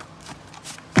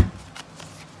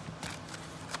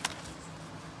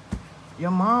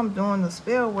 Your mom doing the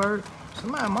spell work.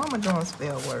 Somebody's mama doing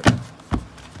spell work.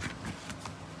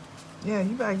 Yeah,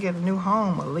 you gotta get a new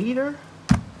home. A leader.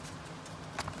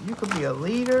 You could be a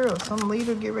leader or some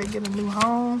leader get ready to get a new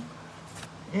home.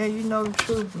 Yeah, you know the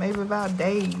truth. Maybe about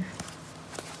Dave.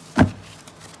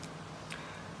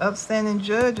 Upstanding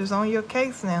judge is on your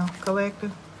case now,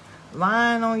 collector.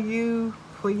 Lying on you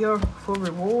for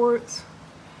rewards.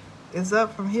 It's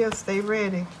up from here. Stay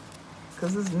ready.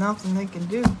 Because there's nothing they can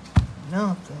do.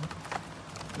 Nothing.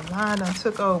 The line done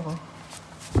took over.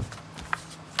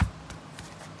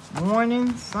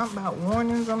 Warnings. Something about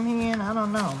warnings I'm hearing. I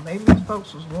don't know. Maybe these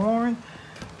folks was warned.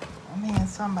 I'm hearing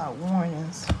something about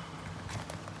warnings.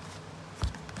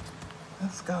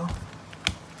 Let's go.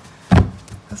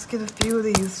 Let's get a few of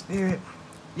these, Spirit.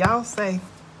 Y'all say,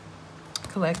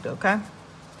 collector, okay?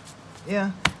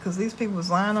 Yeah, because these people was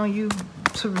lying on you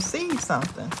to receive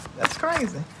something. That's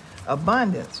crazy.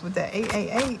 Abundance with that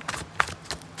 888.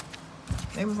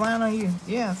 They was lying on you.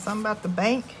 Yeah, something about the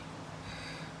bank.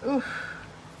 Oof.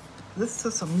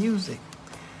 Listen to some music.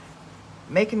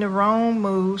 Making the wrong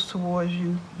moves towards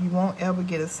you. You won't ever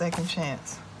get a second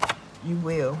chance. You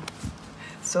will.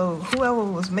 So whoever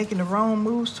was making the wrong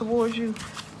moves towards you,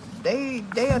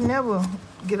 they'll never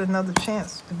get another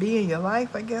chance to be in your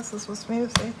life, I guess is what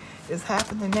Spirit said. It's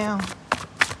happening now.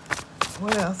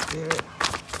 What else, Spirit?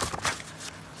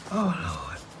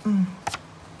 Oh, Lord.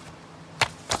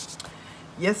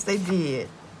 Yes, they did.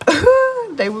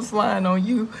 They was lying on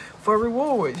you for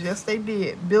rewards. Yes, they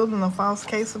did. Building a false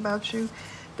case about you.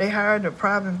 They hired a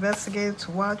private investigator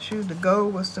to watch you. The goal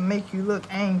was to make you look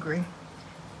angry.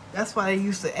 That's why they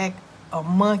used to act a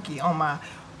monkey on my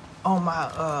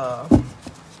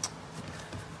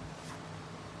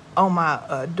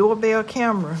doorbell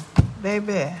camera.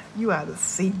 Baby, you ought to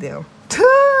see them.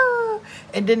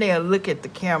 And then they'll look at the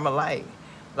camera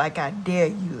like I dare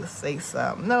you to say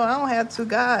something. No, I don't have to.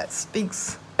 God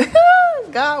speaks.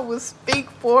 God will speak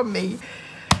for me.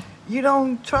 You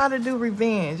don't try to do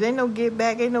revenge. Ain't no get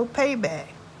back, ain't no payback.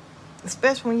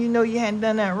 Especially when you know you hadn't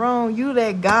done that wrong. You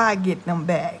let God get them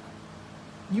back.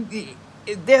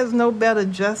 There's no better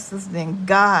justice than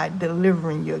God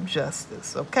delivering your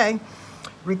justice, okay?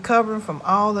 Recovering from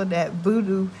all of that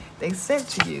voodoo they sent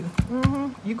to you.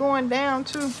 You going down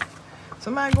too.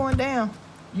 Somebody going down.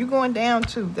 You going down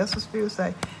too. That's what Spirit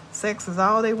say. Sex is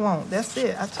all they want. That's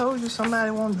it. I told you somebody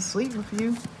wanted to sleep with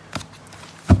you.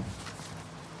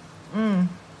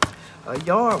 A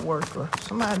yard worker.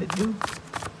 Somebody do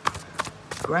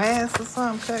grass or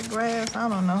something. Cut grass. I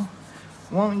don't know.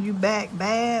 Wanting you back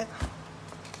bad.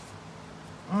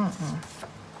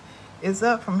 It's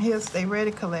up from here. Stay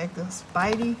ready, collector.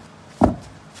 Spidey.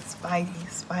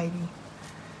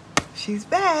 She's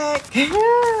back.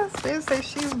 Spirit say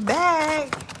she's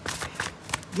back.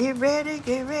 Get ready,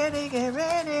 get ready, get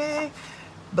ready.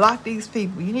 Block these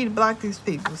people. You need to block these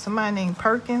people. Somebody named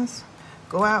Perkins.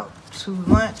 Go out to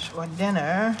lunch or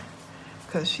dinner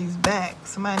because she's back.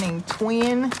 Somebody named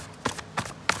Twin.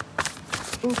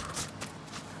 Oof.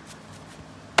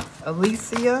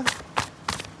 Alicia.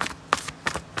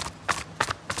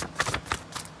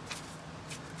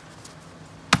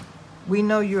 We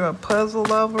know you're a puzzle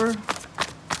lover.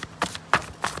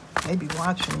 They be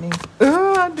watching me.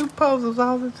 I do puzzles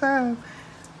all the time.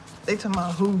 They talking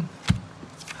about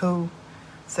who.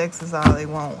 Sex is all they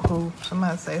want. Who.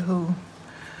 Somebody say who.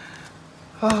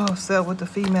 Oh, slept with the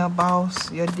female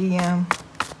boss. Your DM.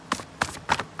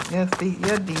 Your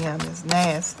DM is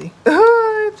nasty.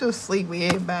 Just sleep with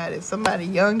everybody. Somebody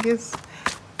youngest.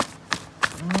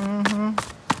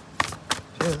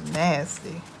 Just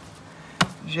nasty.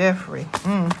 Jeffrey.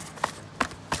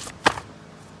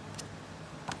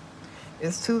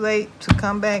 It's too late to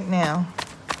come back now.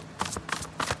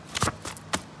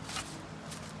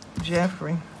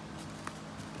 Jeffrey.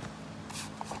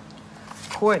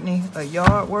 Courtney, a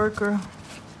yard worker.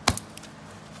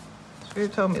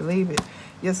 Spirit told me leave it.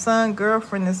 Your son,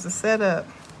 girlfriend is the setup.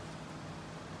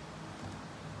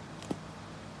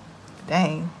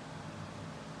 Dang.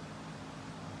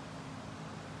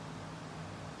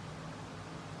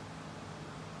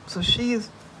 So she is...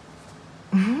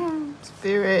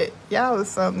 Spirit, y'all is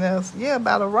something else. Yeah,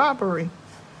 about a robbery.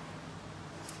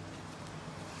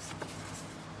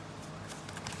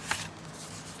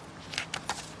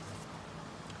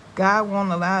 God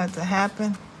won't allow it to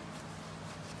happen.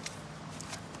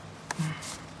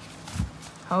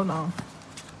 Hold on.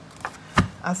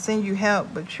 I send you help,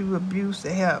 but you abuse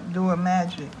the help doing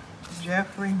magic.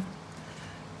 Jeffrey,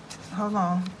 hold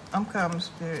on. I'm coming,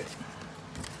 Spirit.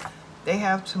 They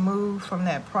have to move from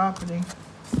that property.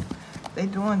 They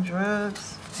doing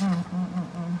drugs.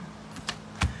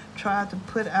 Try to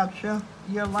put out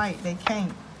your light. They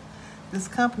can't. This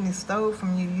company stole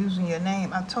from you using your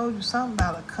name. I told you something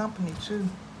about a company too.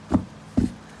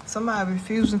 Somebody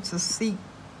refusing to seek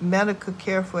medical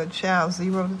care for a child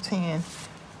 0 to 10.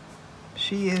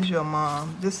 She is your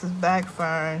mom. This is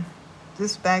backfiring.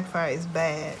 This backfire is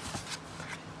bad.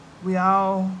 We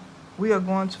are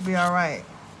going to be all right.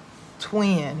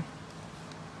 Twin.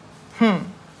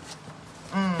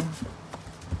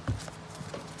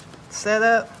 Set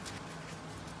up.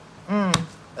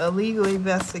 A legal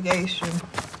investigation.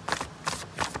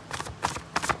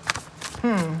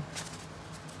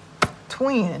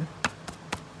 Twin.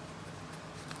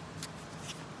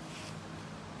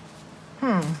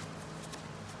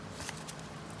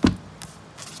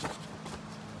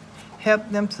 Help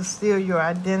them to steal your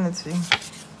identity.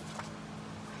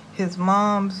 His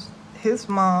mom's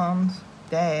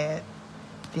dad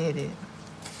did it.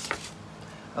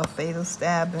 A fatal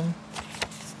stabbing.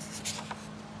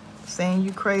 Saying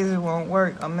you crazy won't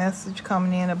work. A message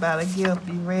coming in about a gift.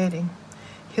 Be ready.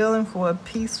 Healing for a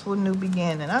peaceful new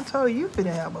beginning. I told you could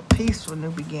have a peaceful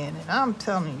new beginning. I'm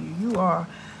telling you, you are.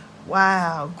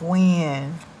 Wow,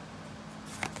 Gwen.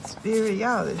 Spirit,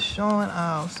 y'all is showing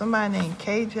off. Somebody named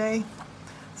KJ.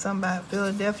 Somebody at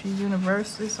Philadelphia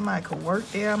University. Somebody could work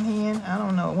there, I'm hearing. I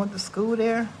don't know. Went to school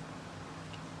there.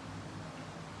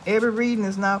 Every reading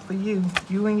is not for you.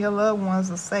 You and your loved ones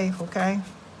are safe, okay?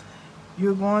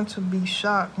 You're going to be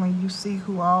shocked when you see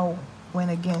who all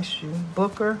went against you.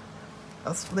 Booker,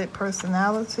 a split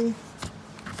personality.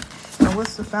 Now,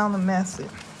 what's the final message?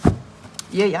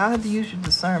 Yeah, y'all have to use your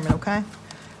discernment, okay?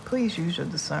 Please use your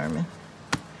discernment.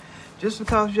 Just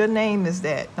because your name is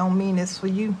that don't mean it's for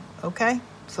you, okay?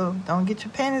 So don't get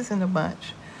your panties in a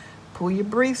bunch. Pull your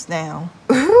briefs down.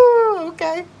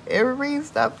 Okay? Every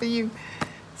reading's not for you.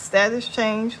 Status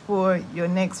change for your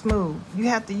next move. You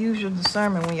have to use your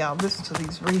discernment when y'all listen to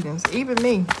these readings. Even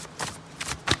me.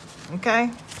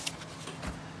 Okay?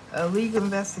 A legal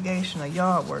investigation, a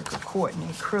yard worker, Courtney,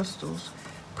 crystals.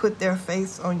 Put their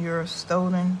face on your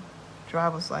stolen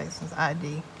driver's license,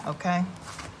 ID. Okay?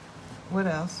 What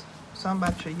else? Something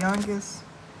about your youngest.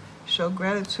 Show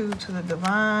gratitude to the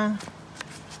divine.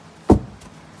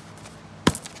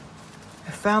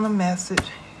 I found a message.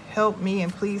 Help me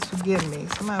and please forgive me.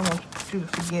 Somebody wants you to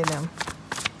forgive them.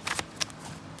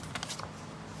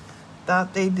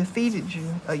 Thought they defeated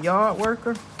you. A yard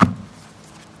worker.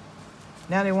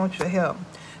 Now they want your help.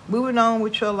 Moving on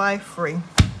with your life free.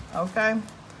 Okay?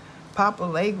 Papa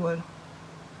Lakewood.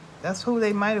 That's who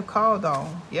they might have called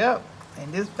on. Yep.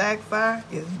 And this backfire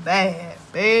is bad,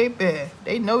 baby.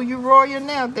 They know you royal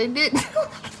now. If they didn't.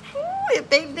 If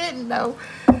they didn't know.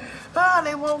 Oh,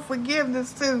 they want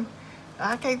forgiveness too.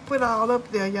 I can't put all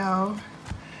up there, y'all.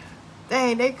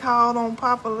 Dang, they called on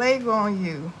Papa Lego on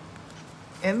you.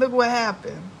 And look what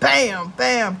happened. Bam,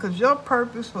 bam. Because your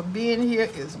purpose for being here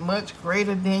is much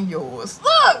greater than yours.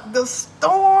 Look, the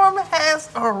storm has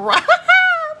arrived.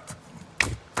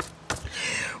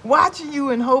 Watching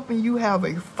you and hoping you have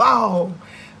a fall.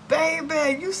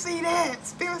 Baby, you see that?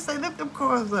 Spirit say, lift them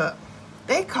cards up.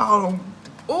 They called them.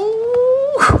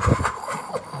 Ooh.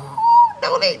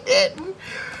 No, they didn't.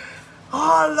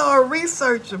 Oh, Lord,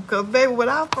 research them. Because, baby, when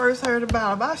I first heard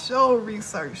about him, I sure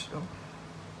researched them.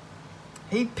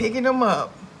 He picking them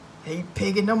up. He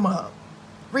picking them up.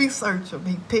 Research them.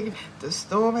 He picking. The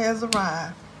storm has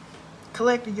arrived.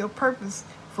 Collecting your purpose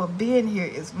for being here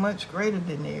is much greater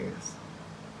than theirs.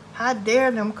 How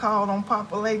dare them call on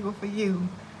Papa Lego for you?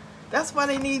 That's why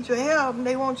they need your help. And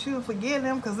they want you to forgive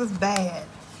them because it's bad.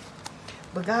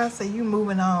 But God said you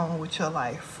moving on with your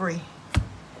life free.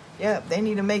 Yep, they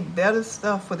need to make better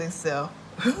stuff for themselves.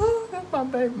 My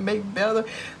baby, make better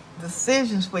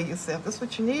decisions for yourself. That's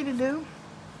what you need to do.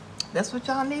 That's what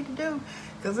y'all need to do.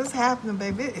 Because it's happening,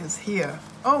 baby. It is here.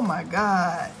 Oh, my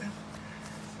God.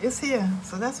 It's here.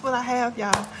 So that's what I have,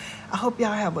 y'all. I hope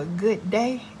y'all have a good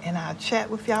day. And I'll chat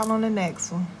with y'all on the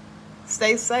next one.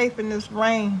 Stay safe in this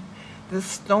rain, this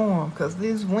storm. Because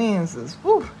these winds is,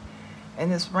 whoo.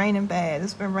 And it's raining bad.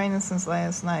 It's been raining since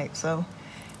last night. So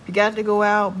If you got to go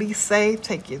out, be safe.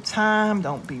 Take your time.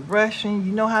 Don't be rushing.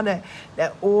 You know how that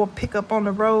oil pick up on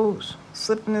the roads,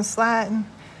 slipping and sliding.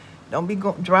 Don't be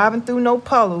driving through no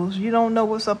puddles. You don't know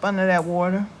what's up under that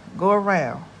water. Go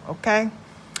around, okay?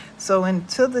 So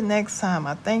until the next time,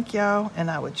 I thank y'all,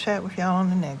 and I will chat with y'all on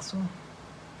the next one.